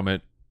solace from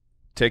it,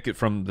 take it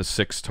from the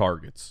 6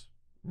 targets.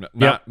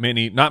 Not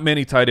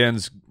many tight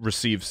ends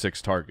receive 6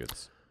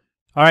 targets.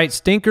 All right,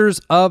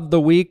 stinkers of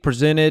the week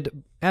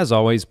presented, as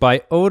always,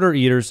 by Odor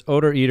Eaters.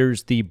 Odor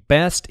Eaters, the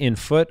best in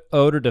foot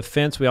odor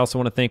defense. We also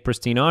want to thank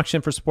Pristine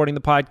Auction for supporting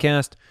the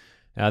podcast.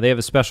 They have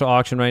a special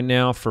auction right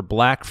now for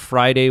Black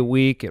Friday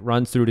week. It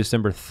runs through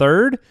December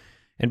 3rd.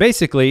 And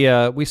basically,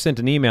 we sent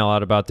an email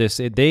out about this.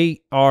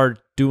 They are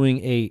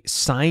doing a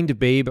signed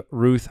Babe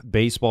Ruth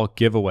baseball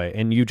giveaway,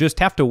 and you just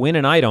have to win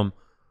an item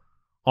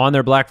on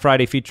their Black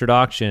Friday featured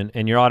auction,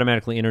 and you're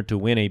automatically entered to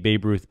win a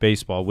Babe Ruth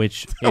baseball,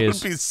 which that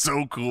is would be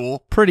so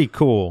cool. Pretty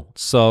cool.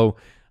 So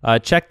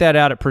check that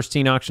out at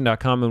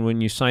pristineauction.com, and when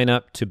you sign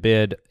up to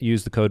bid,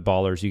 use the code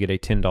BALLERS. You get a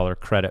 $10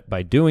 credit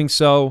by doing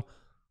so.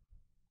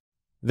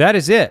 That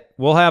is it.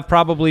 We'll have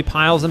probably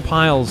piles and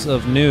piles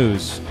of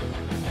news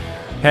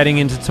heading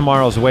into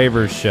tomorrow's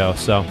waivers show.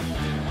 So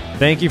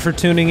thank you for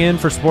tuning in,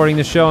 for supporting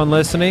the show and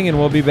listening, and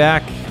we'll be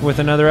back with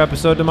another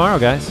episode tomorrow,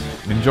 guys.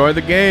 Enjoy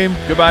the game.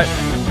 Goodbye.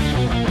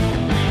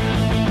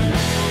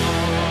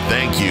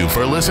 Thank you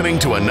for listening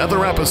to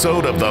another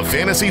episode of the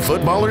Fantasy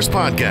Footballers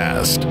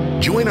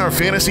Podcast. Join our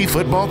fantasy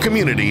football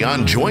community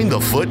on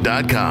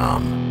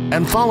jointhefoot.com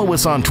and follow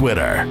us on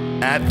Twitter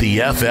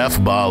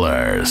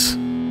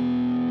 @TheFFBallers.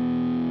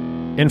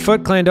 In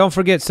Foot Clan, don't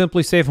forget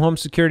Simply Safe Home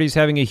Security is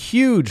having a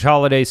huge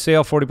holiday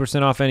sale,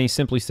 40% off any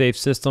Simply Safe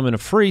system and a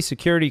free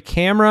security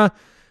camera.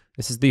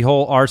 This is the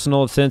whole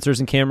arsenal of sensors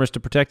and cameras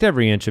to protect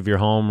every inch of your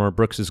home or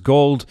Brooks's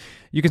gold.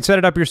 You can set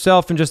it up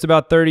yourself in just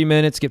about 30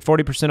 minutes. Get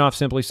 40% off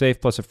Simply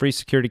Safe plus a free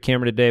security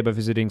camera today by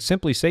visiting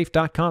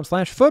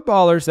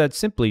simplysafe.com/footballers. That's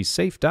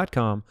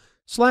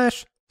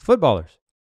simplysafe.com/footballers.